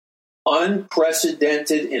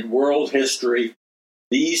 Unprecedented in world history,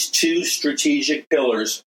 these two strategic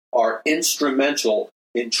pillars are instrumental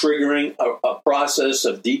in triggering a process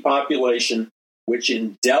of depopulation which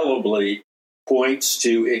indelibly points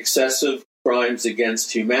to excessive crimes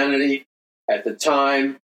against humanity. At the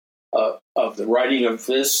time of the writing of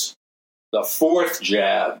this, the fourth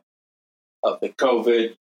jab of the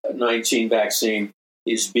COVID-19 vaccine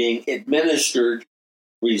is being administered,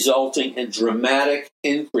 resulting in dramatic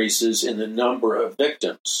increases in the number of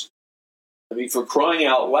victims. I mean, for crying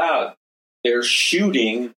out loud, they're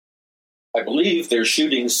shooting, I believe they're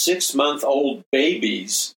shooting 6-month-old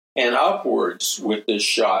babies and upwards with this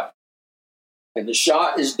shot. And the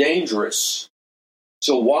shot is dangerous.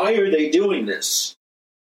 So why are they doing this?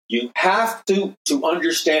 You have to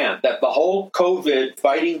understand that the whole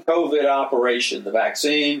fighting COVID operation, the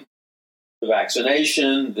vaccine, the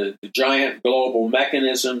vaccination, the giant global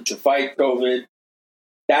mechanism to fight COVID,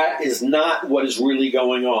 that is not what is really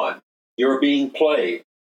going on. You're being played.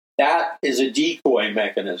 That is a decoy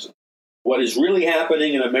mechanism. What is really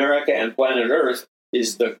happening in America and planet Earth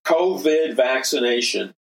is the COVID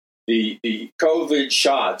vaccination, the COVID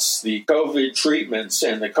shots, the COVID treatments,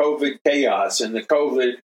 and the COVID chaos, and the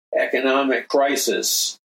COVID economic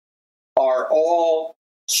crisis are all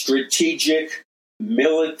strategic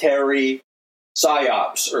military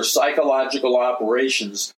psyops or psychological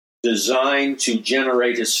operations designed to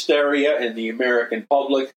generate hysteria in the American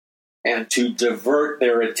public and to divert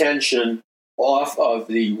their attention off of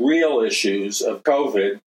the real issues of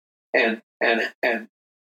COVID, and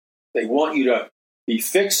they want you to be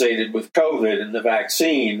fixated with COVID and the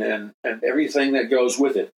vaccine and everything that goes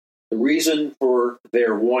with it. The reason for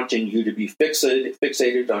their wanting you to be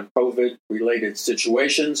fixated on COVID-related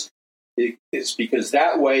situations is because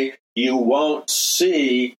that way you won't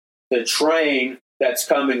see the train that's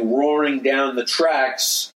coming roaring down the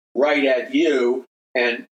tracks right at you,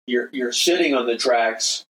 and you're sitting on the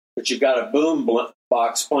tracks, but you've got a boom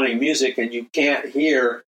box playing music, and you can't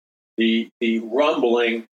hear the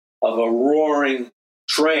rumbling of a roaring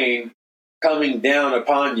train coming down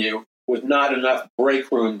upon you with not enough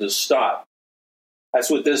brake room to stop. That's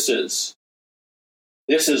what this is.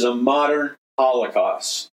 This is a modern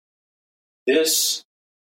Holocaust.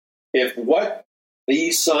 If what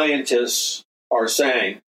these scientists are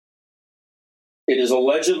saying, it is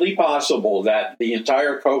allegedly possible that the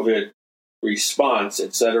entire COVID response,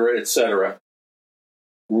 et cetera,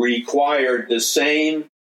 required the same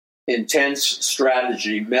intense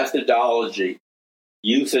strategy, methodology,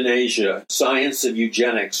 euthanasia, science of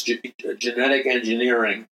eugenics, genetic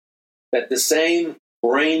engineering, that the same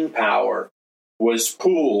brain power was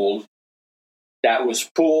pooled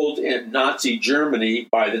in Nazi Germany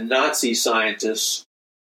by the Nazi scientists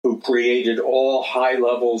who created all high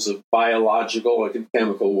levels of biological and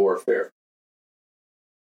chemical warfare.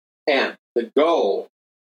 And the goal,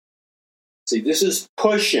 this is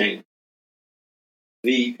pushing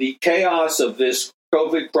the chaos of this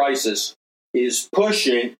COVID crisis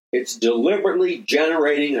it's deliberately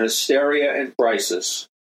generating hysteria and crisis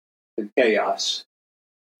and chaos.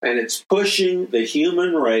 And it's pushing the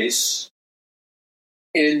human race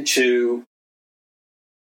into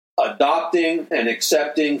adopting and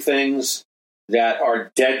accepting things that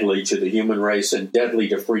are deadly to the human race and deadly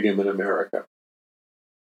to freedom in America.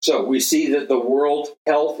 So we see that the World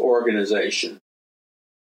Health Organization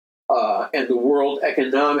and the World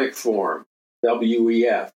Economic Forum,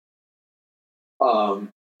 WEF,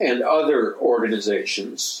 and other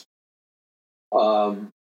organizations.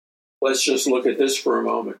 Let's just look at this for a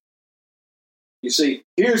moment. You see,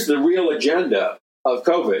 here's the real agenda of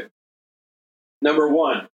COVID. Number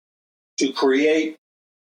one, to create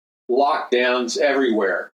lockdowns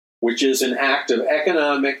everywhere, which is an act of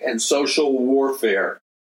economic and social warfare,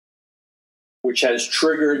 which has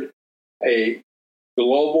triggered a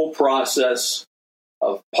global process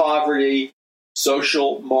of poverty,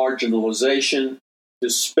 social marginalization,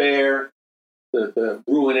 despair, the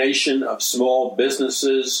ruination of small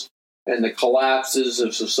businesses, and the collapses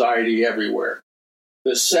of society everywhere.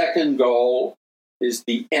 The second goal is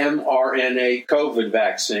the mRNA COVID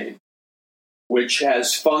vaccine, which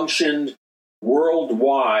has functioned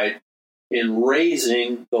worldwide in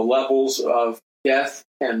raising the levels of death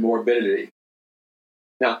and morbidity.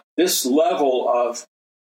 Now, this level of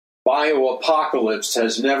bioapocalypse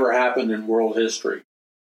has never happened in world history.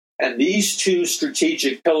 And these two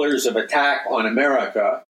strategic pillars of attack on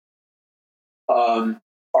America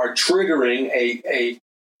are triggering a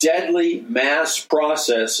deadly mass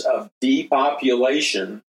process of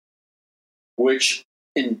depopulation, which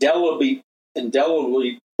indelibly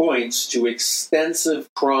indelibly points to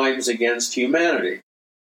extensive crimes against humanity.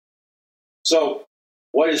 So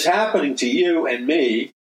what is happening to you and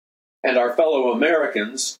me and our fellow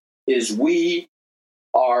Americans is we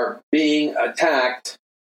are being attacked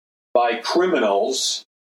by criminals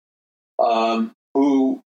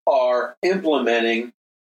who are implementing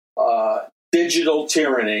digital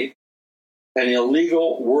tyranny, an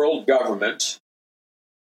illegal world government,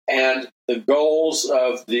 and the goals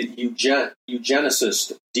of the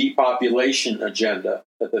eugenicist depopulation agenda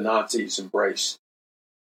that the Nazis embraced.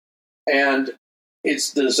 And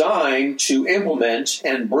it's designed to implement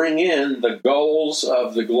and bring in the goals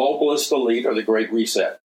of the globalist elite or the Great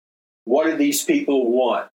Reset. What do these people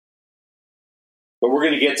want? But we're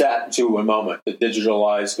going to get that into a moment, the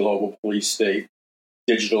digitalized global police state,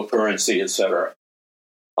 digital currency, etc.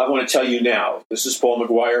 I want to tell you now, this is Paul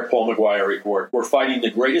McGUIRE Report. We're fighting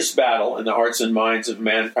the greatest battle in the hearts and minds of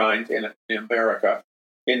mankind in America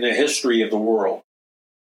in the history of the world.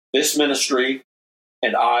 This ministry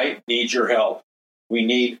and I need your help. We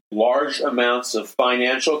need large amounts of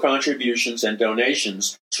financial contributions and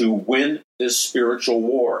donations to win this spiritual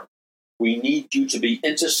war. We need you to be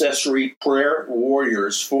intercessory prayer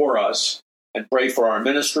warriors for us and pray for our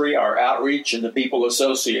ministry, our outreach, and the people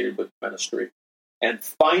associated with the ministry. And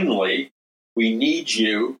finally, we need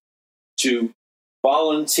you to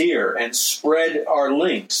volunteer and spread our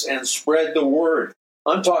links and spread the word.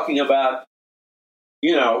 I'm talking about,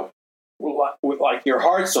 with like your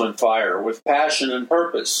heart's on fire, with passion and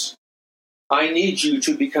purpose. I need you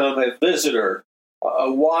to become a visitor,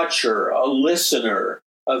 a watcher, a listener,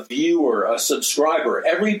 a viewer, a subscriber.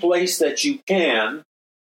 Every place that you can,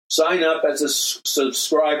 sign up as a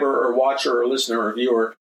subscriber or watcher or listener or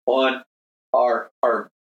viewer on our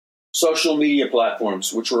social media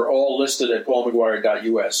platforms, which are all listed at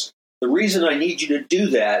paulmcguire.us. The reason I need you to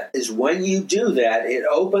do that is when you do that, it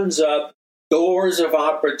opens up doors of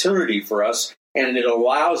opportunity for us, and it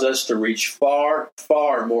allows us to reach far,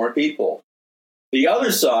 far more people. The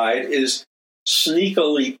other side is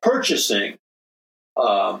sneakily purchasing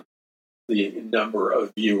the number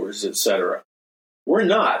of viewers, etc. We're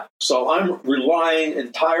not. So I'm relying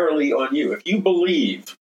entirely on you. If you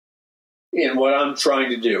believe in what I'm trying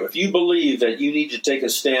to do, if you believe that you need to take a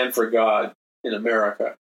stand for God in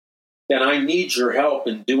America, then I need your help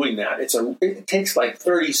in doing that. It takes like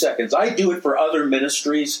 30 seconds. I do it for other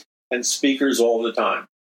ministries and speakers all the time.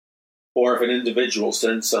 Or if an individual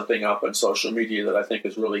sends something up on social media that I think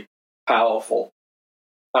is really powerful,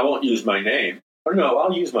 I won't use my name. Or no,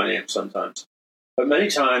 I'll use my name sometimes. But many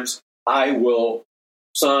times I will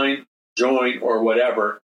sign, join, or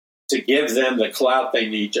whatever to give them the clout they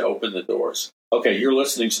need to open the doors. Okay, you're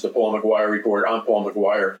listening to the Paul McGUIRE Report. I'm Paul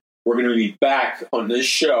McGUIRE. We're going to be back on this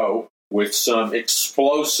show with some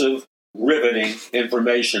explosive, riveting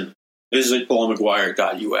information. Visit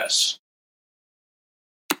paulmcguire.us.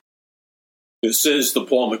 This is the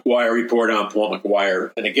Paul McGUIRE Report. I'm Paul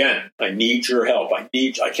McGUIRE. And again, I need your help. I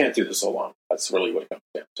can't do this alone. That's really what it comes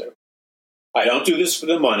down to. I don't do this for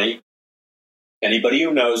the money. Anybody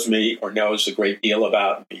who knows me or knows a great deal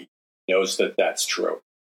about me knows that that's true.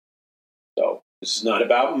 So this is not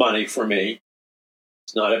about money for me.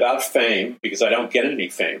 It's not about fame, because I don't get any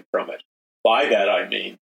fame from it. By that I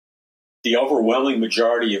mean the overwhelming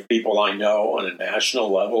majority of people I know on a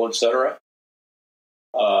national level, etc.,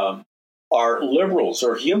 are liberals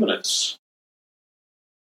or humanists.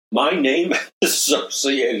 My name is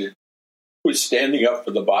associated with standing up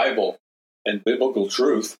for the Bible and biblical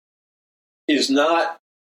truth is not,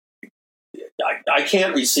 I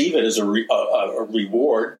can't receive it as a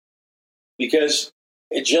reward, because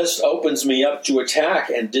it just opens me up to attack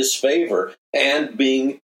and disfavor and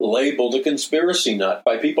being labeled a conspiracy nut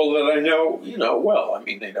by people that I know, well. I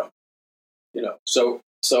mean, they don't,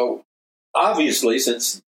 So obviously,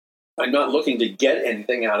 since I'm not looking to get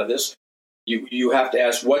anything out of this, you have to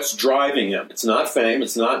ask what's driving him. It's not fame.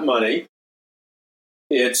 It's not money.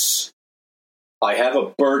 It's, I have a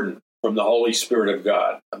burden from the Holy Spirit of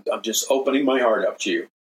God. I'm just opening my heart up to you.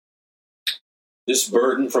 This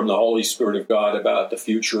burden from the Holy Spirit of God about the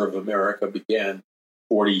future of America began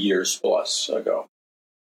 40 years plus ago.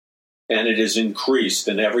 And it has increased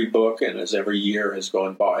in every book and as every year has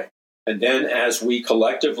gone by. And then as we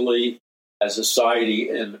collectively, as a society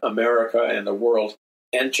in America and the world,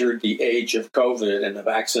 entered the age of COVID and the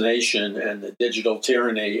vaccination and the digital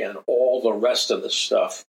tyranny and all the rest of the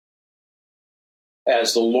stuff,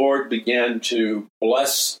 as the Lord began to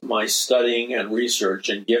bless my studying and research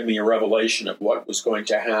and give me a revelation of what was going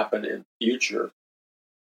to happen in the future,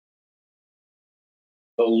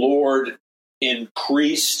 the Lord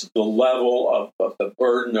increased the level of the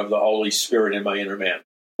burden of the Holy Spirit in my inner man.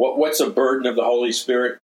 What's a burden of the Holy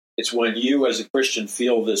Spirit? It's when you as a Christian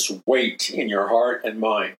feel this weight in your heart and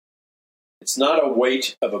mind. It's not a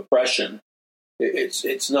weight of oppression.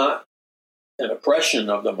 It's not an oppression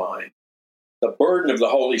of the mind. The burden of the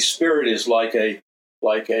Holy Spirit is like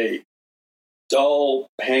a dull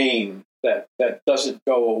pain that doesn't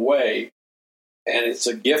go away. And it's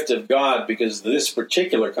a gift of God because this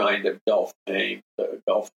particular kind of dull pain,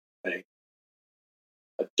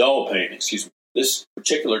 this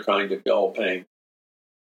particular kind of dull pain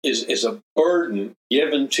is a burden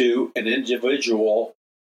given to an individual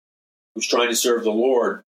who's trying to serve the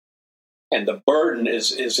Lord. And the burden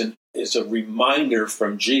is a reminder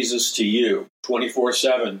from Jesus to you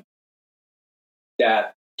 24/7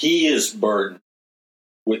 that he is burdened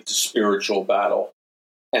with the spiritual battle.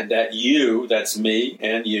 And that you, that's me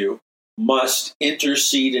and you, must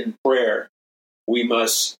intercede in prayer. We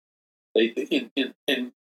must, in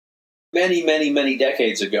many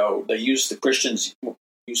decades ago, the Christians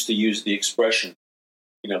used to use the expression,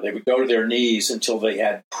 they would go to their knees until they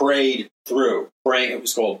had prayed through. It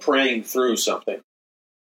was called praying through something.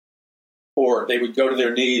 Or they would go to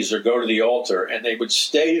their knees or go to the altar, and they would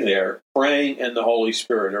stay there praying in the Holy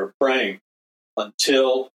Spirit or praying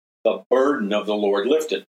until the burden of the Lord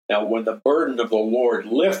lifted. Now, when the burden of the Lord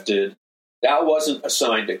lifted, that wasn't a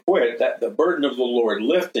sign to quit. That the burden of the Lord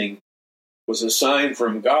lifting was a sign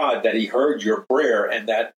from God that he heard your prayer and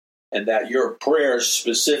that your prayer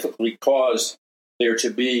specifically caused there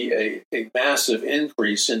to be a massive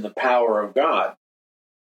increase in the power of God.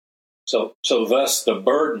 So thus the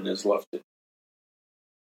burden is lifted.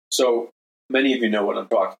 So many of you know what I'm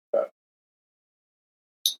talking about.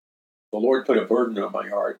 The Lord put a burden on my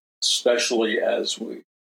heart, especially as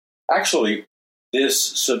this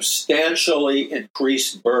substantially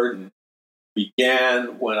increased burden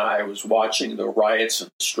began when I was watching the riots in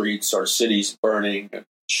the streets, our cities burning and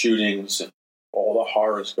shootings and all the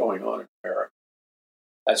horrors going on in America.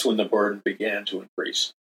 That's when the burden began to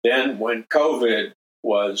increase. Then when COVID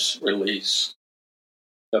was released,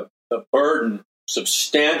 the burden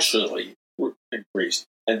substantially increased.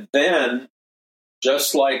 And then,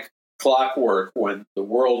 just like clockwork, when the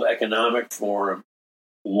World Economic Forum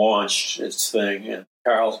launched its thing, and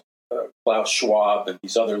Klaus Schwab and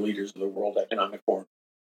these other leaders of the World Economic Forum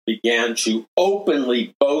began to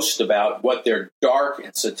openly boast about what their dark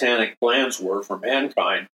and satanic plans were for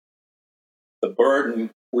mankind, the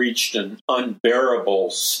burden reached an unbearable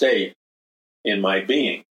state in my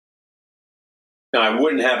being. Now, I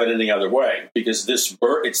wouldn't have it any other way, because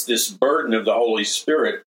it's this burden of the Holy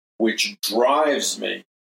Spirit which drives me,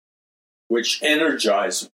 which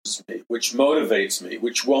energizes me, which motivates me,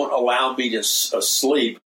 which won't allow me to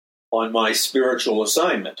sleep on my spiritual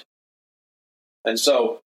assignment. And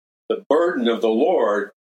so the burden of the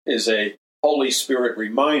Lord is a Holy Spirit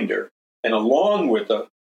reminder. And along with the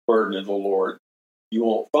burden of the Lord, you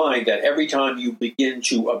will find that every time you begin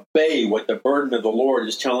to obey what the burden of the Lord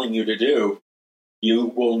is telling you to do, you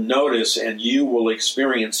will notice and you will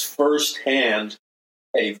experience firsthand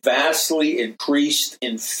a vastly increased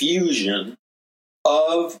infusion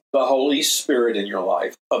of the Holy Spirit in your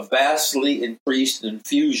life, a vastly increased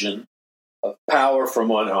infusion of power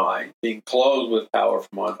from on high, being clothed with power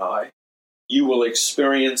from on high. You will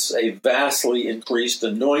experience a vastly increased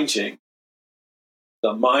anointing,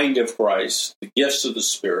 the mind of Christ, the gifts of the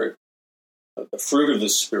Spirit, the fruit of the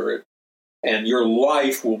Spirit, and your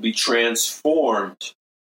life will be transformed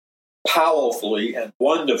powerfully and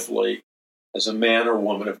wonderfully as a man or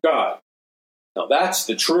woman of God. Now that's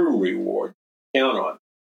the true reward. Count on.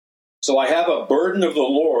 So I have a burden of the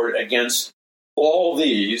Lord against all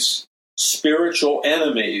these spiritual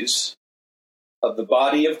enemies of the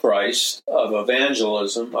body of Christ, of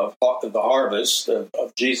evangelism, of the harvest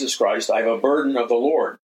of Jesus Christ. I have a burden of the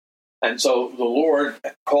Lord. And so the Lord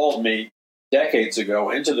called me decades ago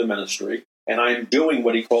into the ministry, and I'm doing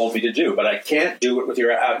what he called me to do. But I can't do it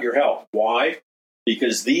without your help. Why?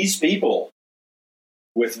 Because these people,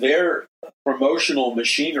 with their promotional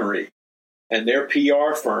machinery and their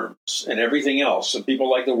PR firms and everything else, and people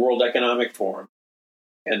like the World Economic Forum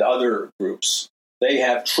and other groups, they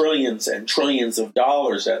have trillions and trillions of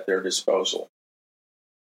dollars at their disposal.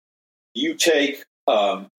 You take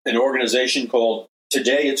an organization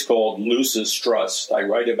today it's called Lucis Trust. I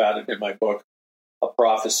write about it in my book, A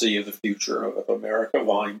Prophecy of the Future of America,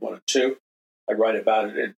 Volume 1 and 2. I write about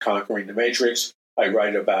it in Conquering the Matrix. I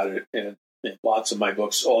write about it in lots of my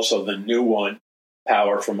books, also the new one,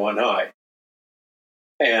 Power from on High.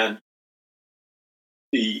 And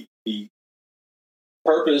the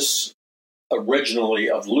purpose originally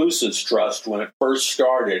of Lucis Trust. When it first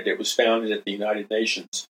started, it was founded at the United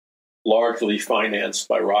Nations, largely financed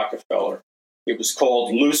by Rockefeller. It was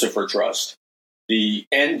called Lucifer Trust. The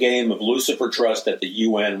end game of Lucifer Trust at the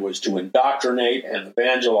UN was to indoctrinate and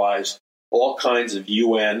evangelize all kinds of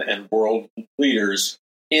UN and world leaders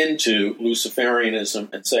into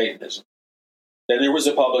Luciferianism and Satanism. Then there was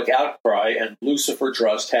a public outcry, and Lucifer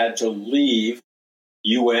Trust had to leave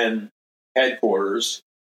UN headquarters,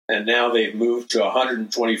 and now they've moved to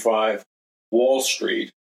 125 Wall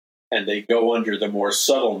Street, and they go under the more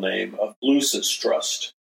subtle name of Lucis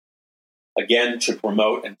Trust, again to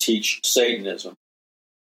promote and teach Satanism.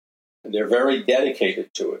 And they're very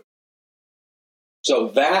dedicated to it. So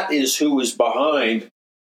that is who is behind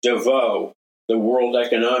Davos, the World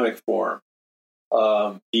Economic Forum,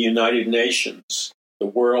 the United Nations, the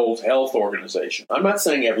World Health Organization. I'm not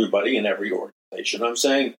saying everybody in every organization. I'm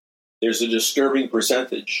saying there's a disturbing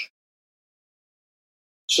percentage.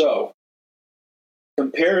 So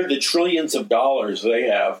compare the trillions of dollars they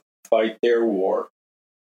have to fight their war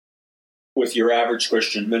with your average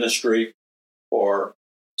Christian ministry, or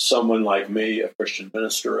someone like me, a Christian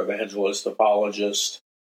minister, evangelist, apologist,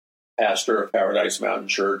 pastor of Paradise Mountain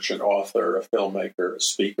Church, an author, a filmmaker, a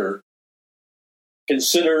speaker.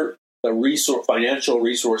 Consider the financial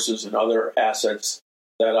resources and other assets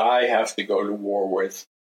that I have to go to war with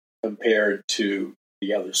compared to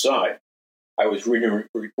the other side. I was reading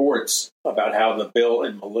reports about how the Bill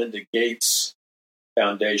and Melinda Gates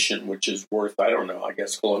Foundation, which is worth, I don't know, I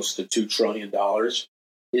guess close to $2 trillion,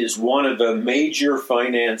 is one of the major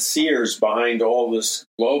financiers behind all this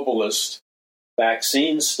globalist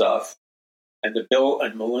vaccine stuff. And the Bill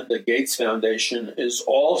and Melinda Gates Foundation is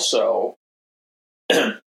also,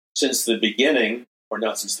 since the beginning, or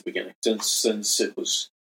not since the beginning, since it was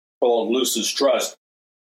called Lucis Trust,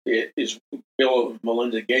 it is Bill and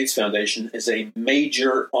Melinda Gates Foundation is a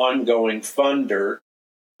major ongoing funder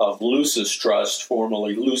of Lucis Trust,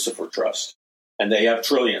 formerly Lucifer Trust, and they have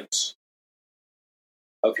trillions.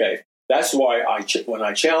 Okay, that's why when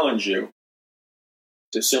I challenge you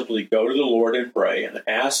to simply go to the Lord and pray and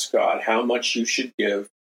ask God how much you should give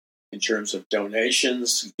in terms of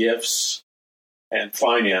donations, gifts, and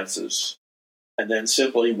finances, and then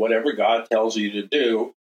simply whatever God tells you to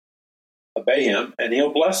do, obey him, and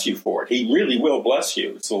he'll bless you for it. He really will bless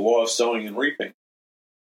you. It's the law of sowing and reaping.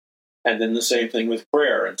 And then the same thing with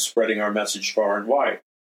prayer and spreading our message far and wide.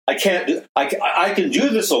 I can do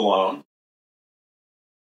this alone,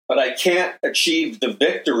 but I can't achieve the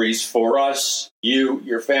victories for us, you,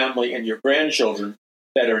 your family, and your grandchildren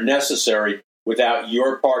that are necessary without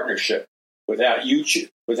your partnership, without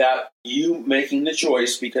you making the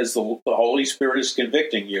choice, because the Holy Spirit is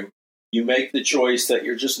convicting you. You make the choice that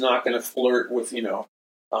you're just not going to flirt with,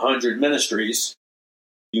 100 ministries.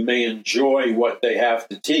 You may enjoy what they have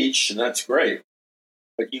to teach, and that's great.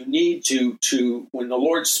 But you need to when the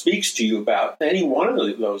Lord speaks to you about any one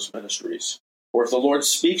of those ministries, or if the Lord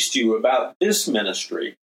speaks to you about this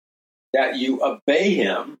ministry, that you obey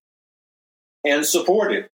him and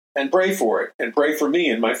support it and pray for it and pray for me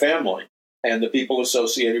and my family and the people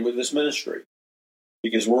associated with this ministry,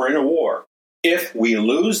 because we're in a war. If we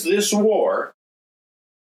lose this war,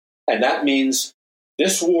 and that means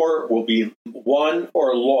this war will be won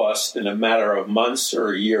or lost in a matter of months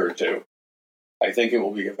or a year or two, I think it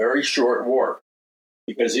will be a very short war,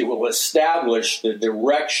 because it will establish the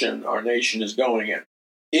direction our nation is going in.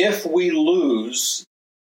 If we lose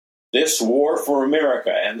this war for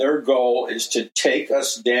America, and their goal is to take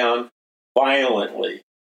us down violently,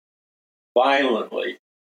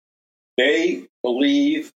 they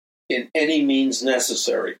believe in any means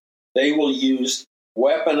necessary. They will use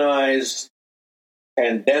weaponized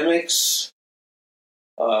pandemics,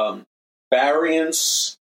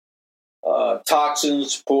 variants,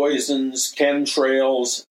 toxins, poisons,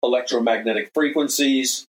 chemtrails, electromagnetic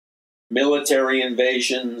frequencies, military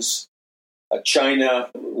invasions, China,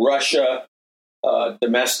 Russia,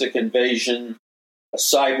 domestic invasion, a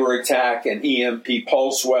cyber attack, an EMP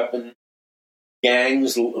pulse weapon,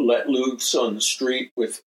 gangs let loose on the street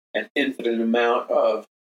with an infinite amount of,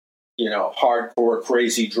 hardcore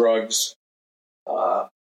crazy drugs,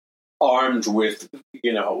 armed with,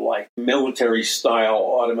 like military-style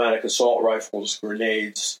automatic assault rifles,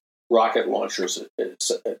 grenades, rocket launchers,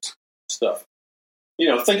 stuff.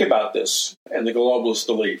 Think about this and the globalist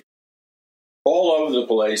elite. All over the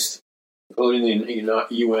place, including the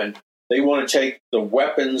UN, they want to take the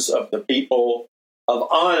weapons of the people, of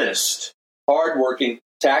honest, hardworking,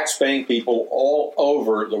 tax-paying people all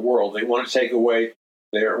over the world. They want to take away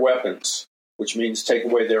their weapons, which means take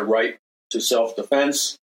away their right to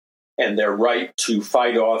self-defense and their right to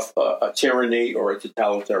fight off a tyranny or a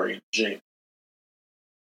totalitarian regime.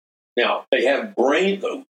 Now, they have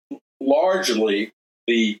largely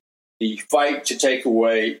the fight to take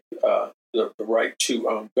away the right to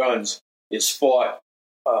own guns is fought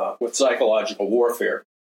with psychological warfare.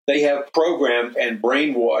 They have programmed and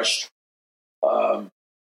brainwashed a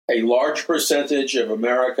large percentage of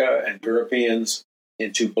America and Europeans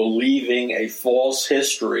into believing a false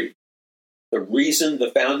history. The reason the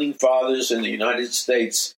founding fathers in the United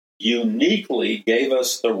States uniquely gave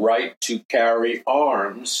us the right to carry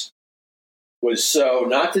arms was so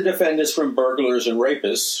not to defend us from burglars and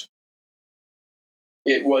rapists.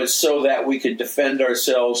 It was so that we could defend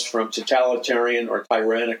ourselves from totalitarian or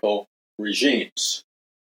tyrannical regimes.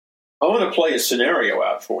 I want to play a scenario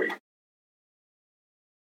out for you.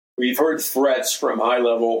 We've heard threats from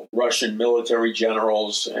high-level Russian military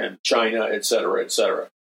generals and China, et cetera, et cetera.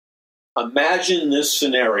 Imagine this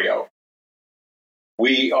scenario.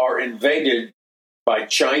 We are invaded by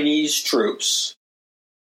Chinese troops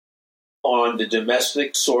on the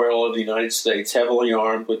domestic soil of the United States, heavily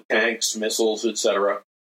armed with tanks, missiles, etc.,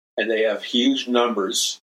 and they have huge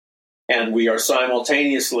numbers. And we are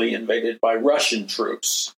simultaneously invaded by Russian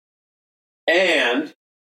troops. And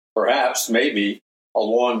perhaps, maybe,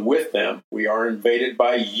 along with them, we are invaded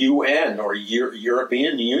by UN or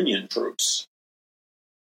European Union troops.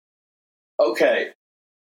 Okay,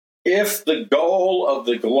 if the goal of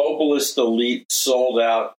the globalist elite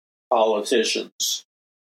sold-out politicians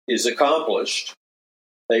is accomplished,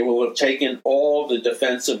 they will have taken all the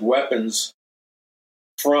defensive weapons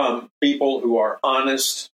from people who are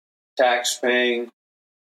honest, tax-paying,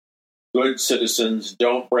 good citizens,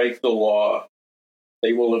 don't break the law.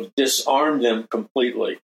 They will have disarmed them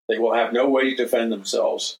completely. They will have no way to defend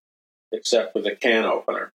themselves except with a can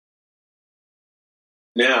opener.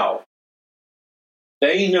 Now,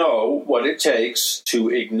 they know what it takes to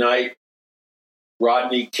ignite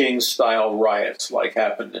Rodney King-style riots like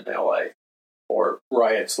happened in LA or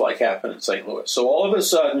riots like happened in St. Louis. So all of a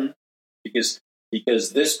sudden, because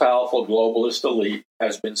this powerful globalist elite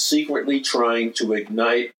has been secretly trying to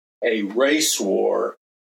ignite a race war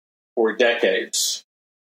for decades,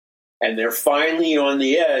 and they're finally on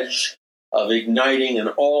the edge of igniting an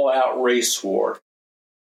all-out race war,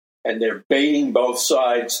 and they're baiting both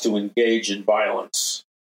sides to engage in violence.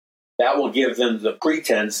 That will give them the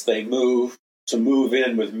pretense they move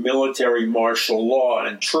in with military martial law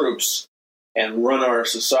and troops and rule our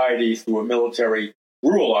society through a military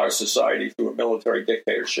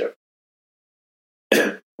dictatorship.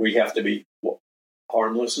 We have to be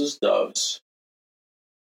harmless as doves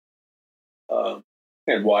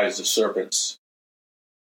and wise as serpents.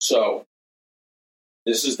 So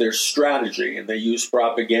this is their strategy, and they use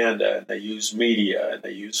propaganda, and they use media, and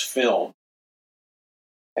they use film.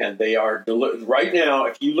 And they are right now,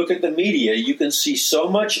 if you look at the media, you can see so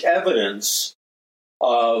much evidence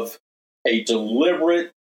of a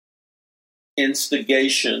deliberate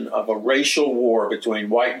instigation of a racial war between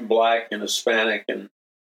white and black and Hispanic and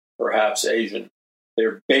perhaps Asian.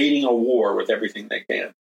 They're baiting a war with everything they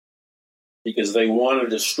can because they want to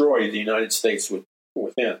destroy the United States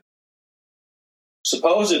within.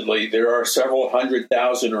 Supposedly, there are several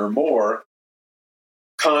 100,000 or more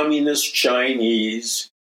communist Chinese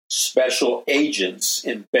special agents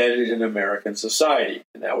embedded in American society,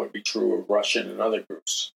 and that would be true of Russian and other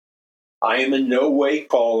groups. I am in no way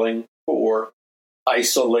calling for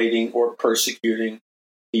isolating or persecuting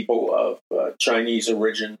people of Chinese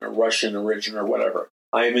origin or Russian origin or whatever.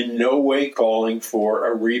 I am in no way calling for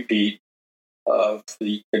a repeat of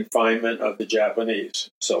the confinement of the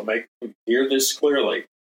Japanese. So hear this clearly.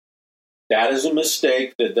 That is a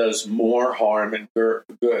mistake that does more harm than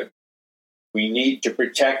good. We need to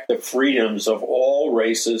protect the freedoms of all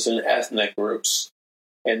races and ethnic groups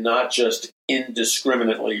and not just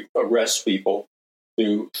indiscriminately arrest people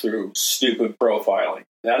through stupid profiling.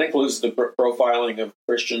 That includes the profiling of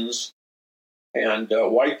Christians and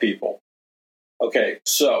white people. Okay,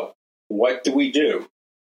 so what do?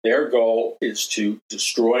 Their goal is to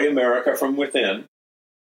destroy America from within,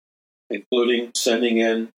 including sending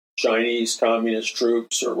in Chinese communist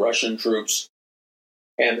troops or Russian troops.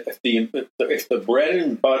 And if the bread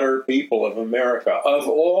and butter people of America, of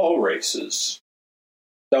all races,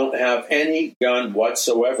 don't have any gun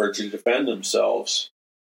whatsoever to defend themselves,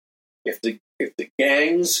 if the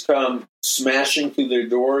gangs come smashing through their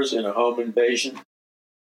doors in a home invasion,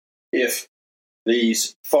 if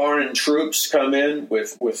these foreign troops come in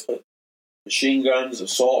with machine guns,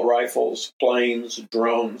 assault rifles, planes,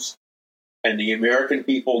 drones, and the American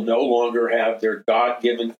people no longer have their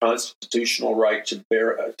God-given constitutional right to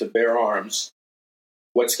bear arms,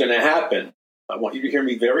 what's going to happen, I want you to hear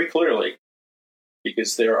me very clearly,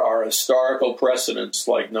 because there are historical precedents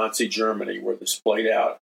like Nazi Germany where this played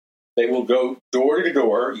out. They will go door to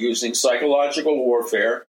door using psychological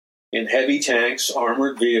warfare in heavy tanks,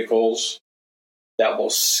 armored vehicles that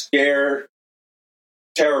will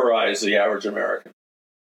terrorize the average American.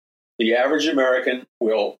 The average American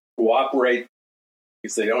will cooperate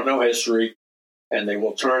because they don't know history, and they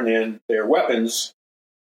will turn in their weapons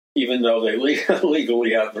even though they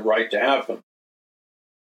legally have the right to have them.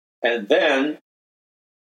 And then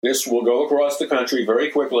this will go across the country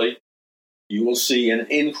very quickly. You will see an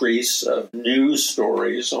increase of news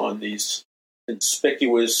stories on these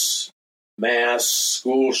conspicuous mass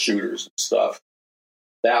school shooters and stuff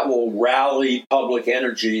that will rally public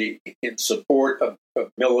energy in support of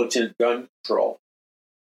militant gun control.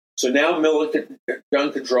 So now militant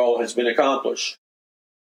gun control has been accomplished.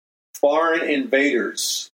 Foreign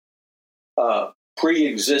invaders,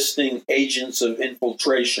 pre-existing agents of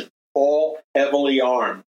infiltration, all heavily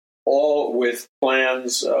armed, all with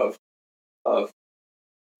plans of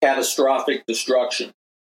catastrophic destruction,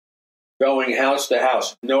 going house to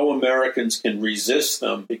house. No Americans can resist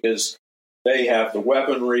them because they have the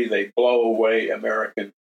weaponry. They blow away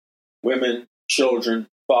American women, children,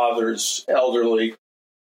 fathers, elderly.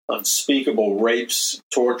 Unspeakable rapes,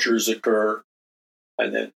 tortures occur,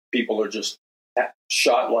 and then people are just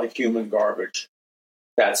shot like human garbage.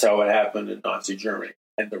 That's how it happened in Nazi Germany.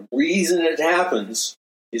 And the reason it happens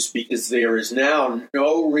is because there is now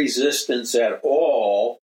no resistance at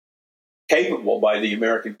all capable by the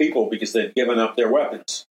American people because they've given up their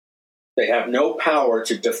weapons. They have no power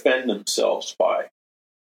to defend themselves by.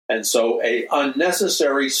 And so an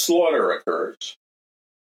unnecessary slaughter occurs.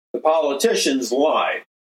 The politicians lied.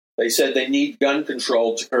 They said they need gun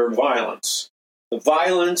control to curb violence. The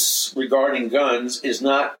violence regarding guns is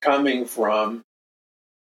not coming from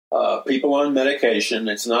people on medication.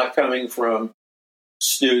 It's not coming from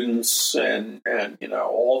students and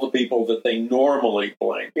all the people that they normally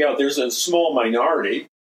blame. There's a small minority,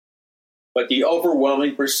 but the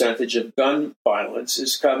overwhelming percentage of gun violence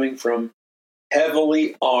is coming from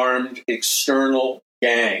heavily armed external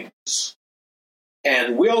gangs,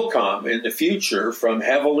 and will come in the future from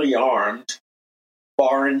heavily armed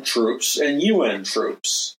foreign troops and UN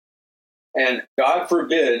troops. And God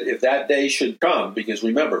forbid if that day should come, because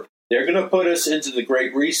remember, they're going to put us into the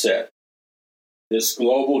Great Reset. This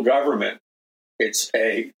global government, it's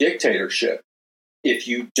a dictatorship. If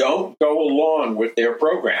you don't go along with their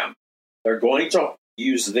program, they're going to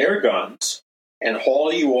use their guns and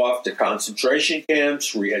haul you off to concentration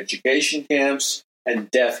camps, re-education camps, and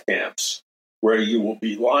death camps, where you will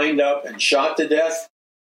be lined up and shot to death.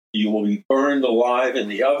 You will be burned alive in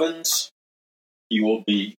the ovens. You will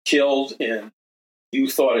be killed in, you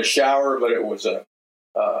thought a shower, but it was a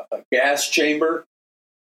gas chamber.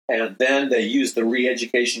 And then they use the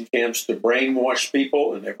re-education camps to brainwash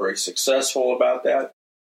people, and they're very successful about that.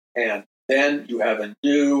 And then you have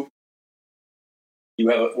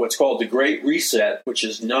what's called the Great Reset, which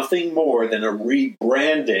is nothing more than a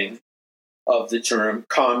rebranding of the term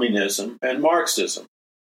communism and Marxism.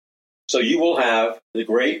 So you will have the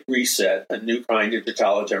Great Reset, a new kind of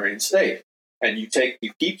totalitarian state. And you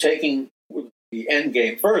keep taking the end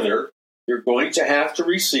game further, you're going to have to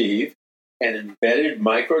receive an embedded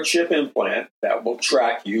microchip implant that will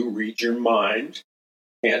track you, read your mind,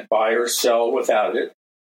 can't buy or sell without it.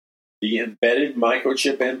 The embedded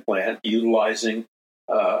microchip implant utilizing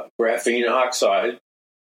graphene oxide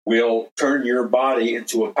will turn your body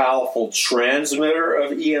into a powerful transmitter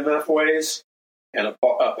of EMF waves and a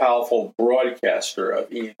powerful broadcaster of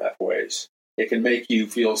EMF waves. It can make you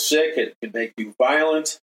feel sick. It can make you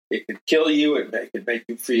violent. It can kill you. It can make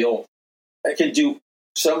you feel. It can do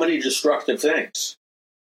so many destructive things.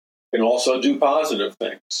 It can also do positive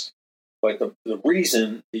things. But the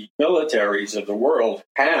reason the militaries of the world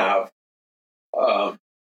have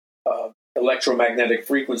electromagnetic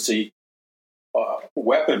frequency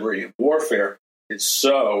weaponry and warfare is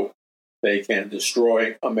so they can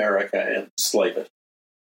destroy America and enslave it.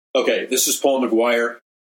 Okay, this is Paul McGUIRE.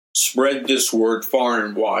 Spread this word far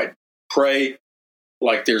and wide. Pray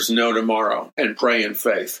like there's no tomorrow, and pray in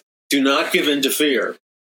faith. Do not give in to fear.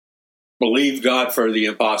 Believe God for the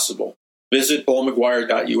impossible. Visit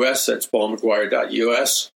paulmcguire.us. That's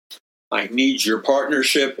paulmcguire.us. I need your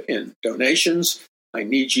partnership in donations. I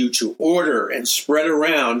need you to order and spread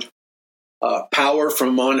around Power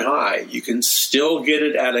from on High. You can still get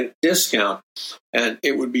it at a discount, and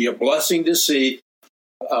it would be a blessing to see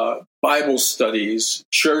Bible studies,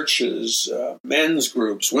 churches, men's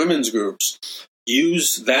groups, women's groups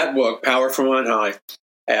use that book, Power from on High,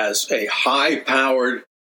 as a high-powered,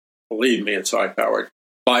 believe me, it's high-powered,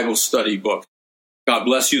 Bible study book. God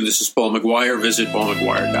bless you. This is Paul McGuire. Visit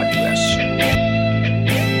paulmcguire.us.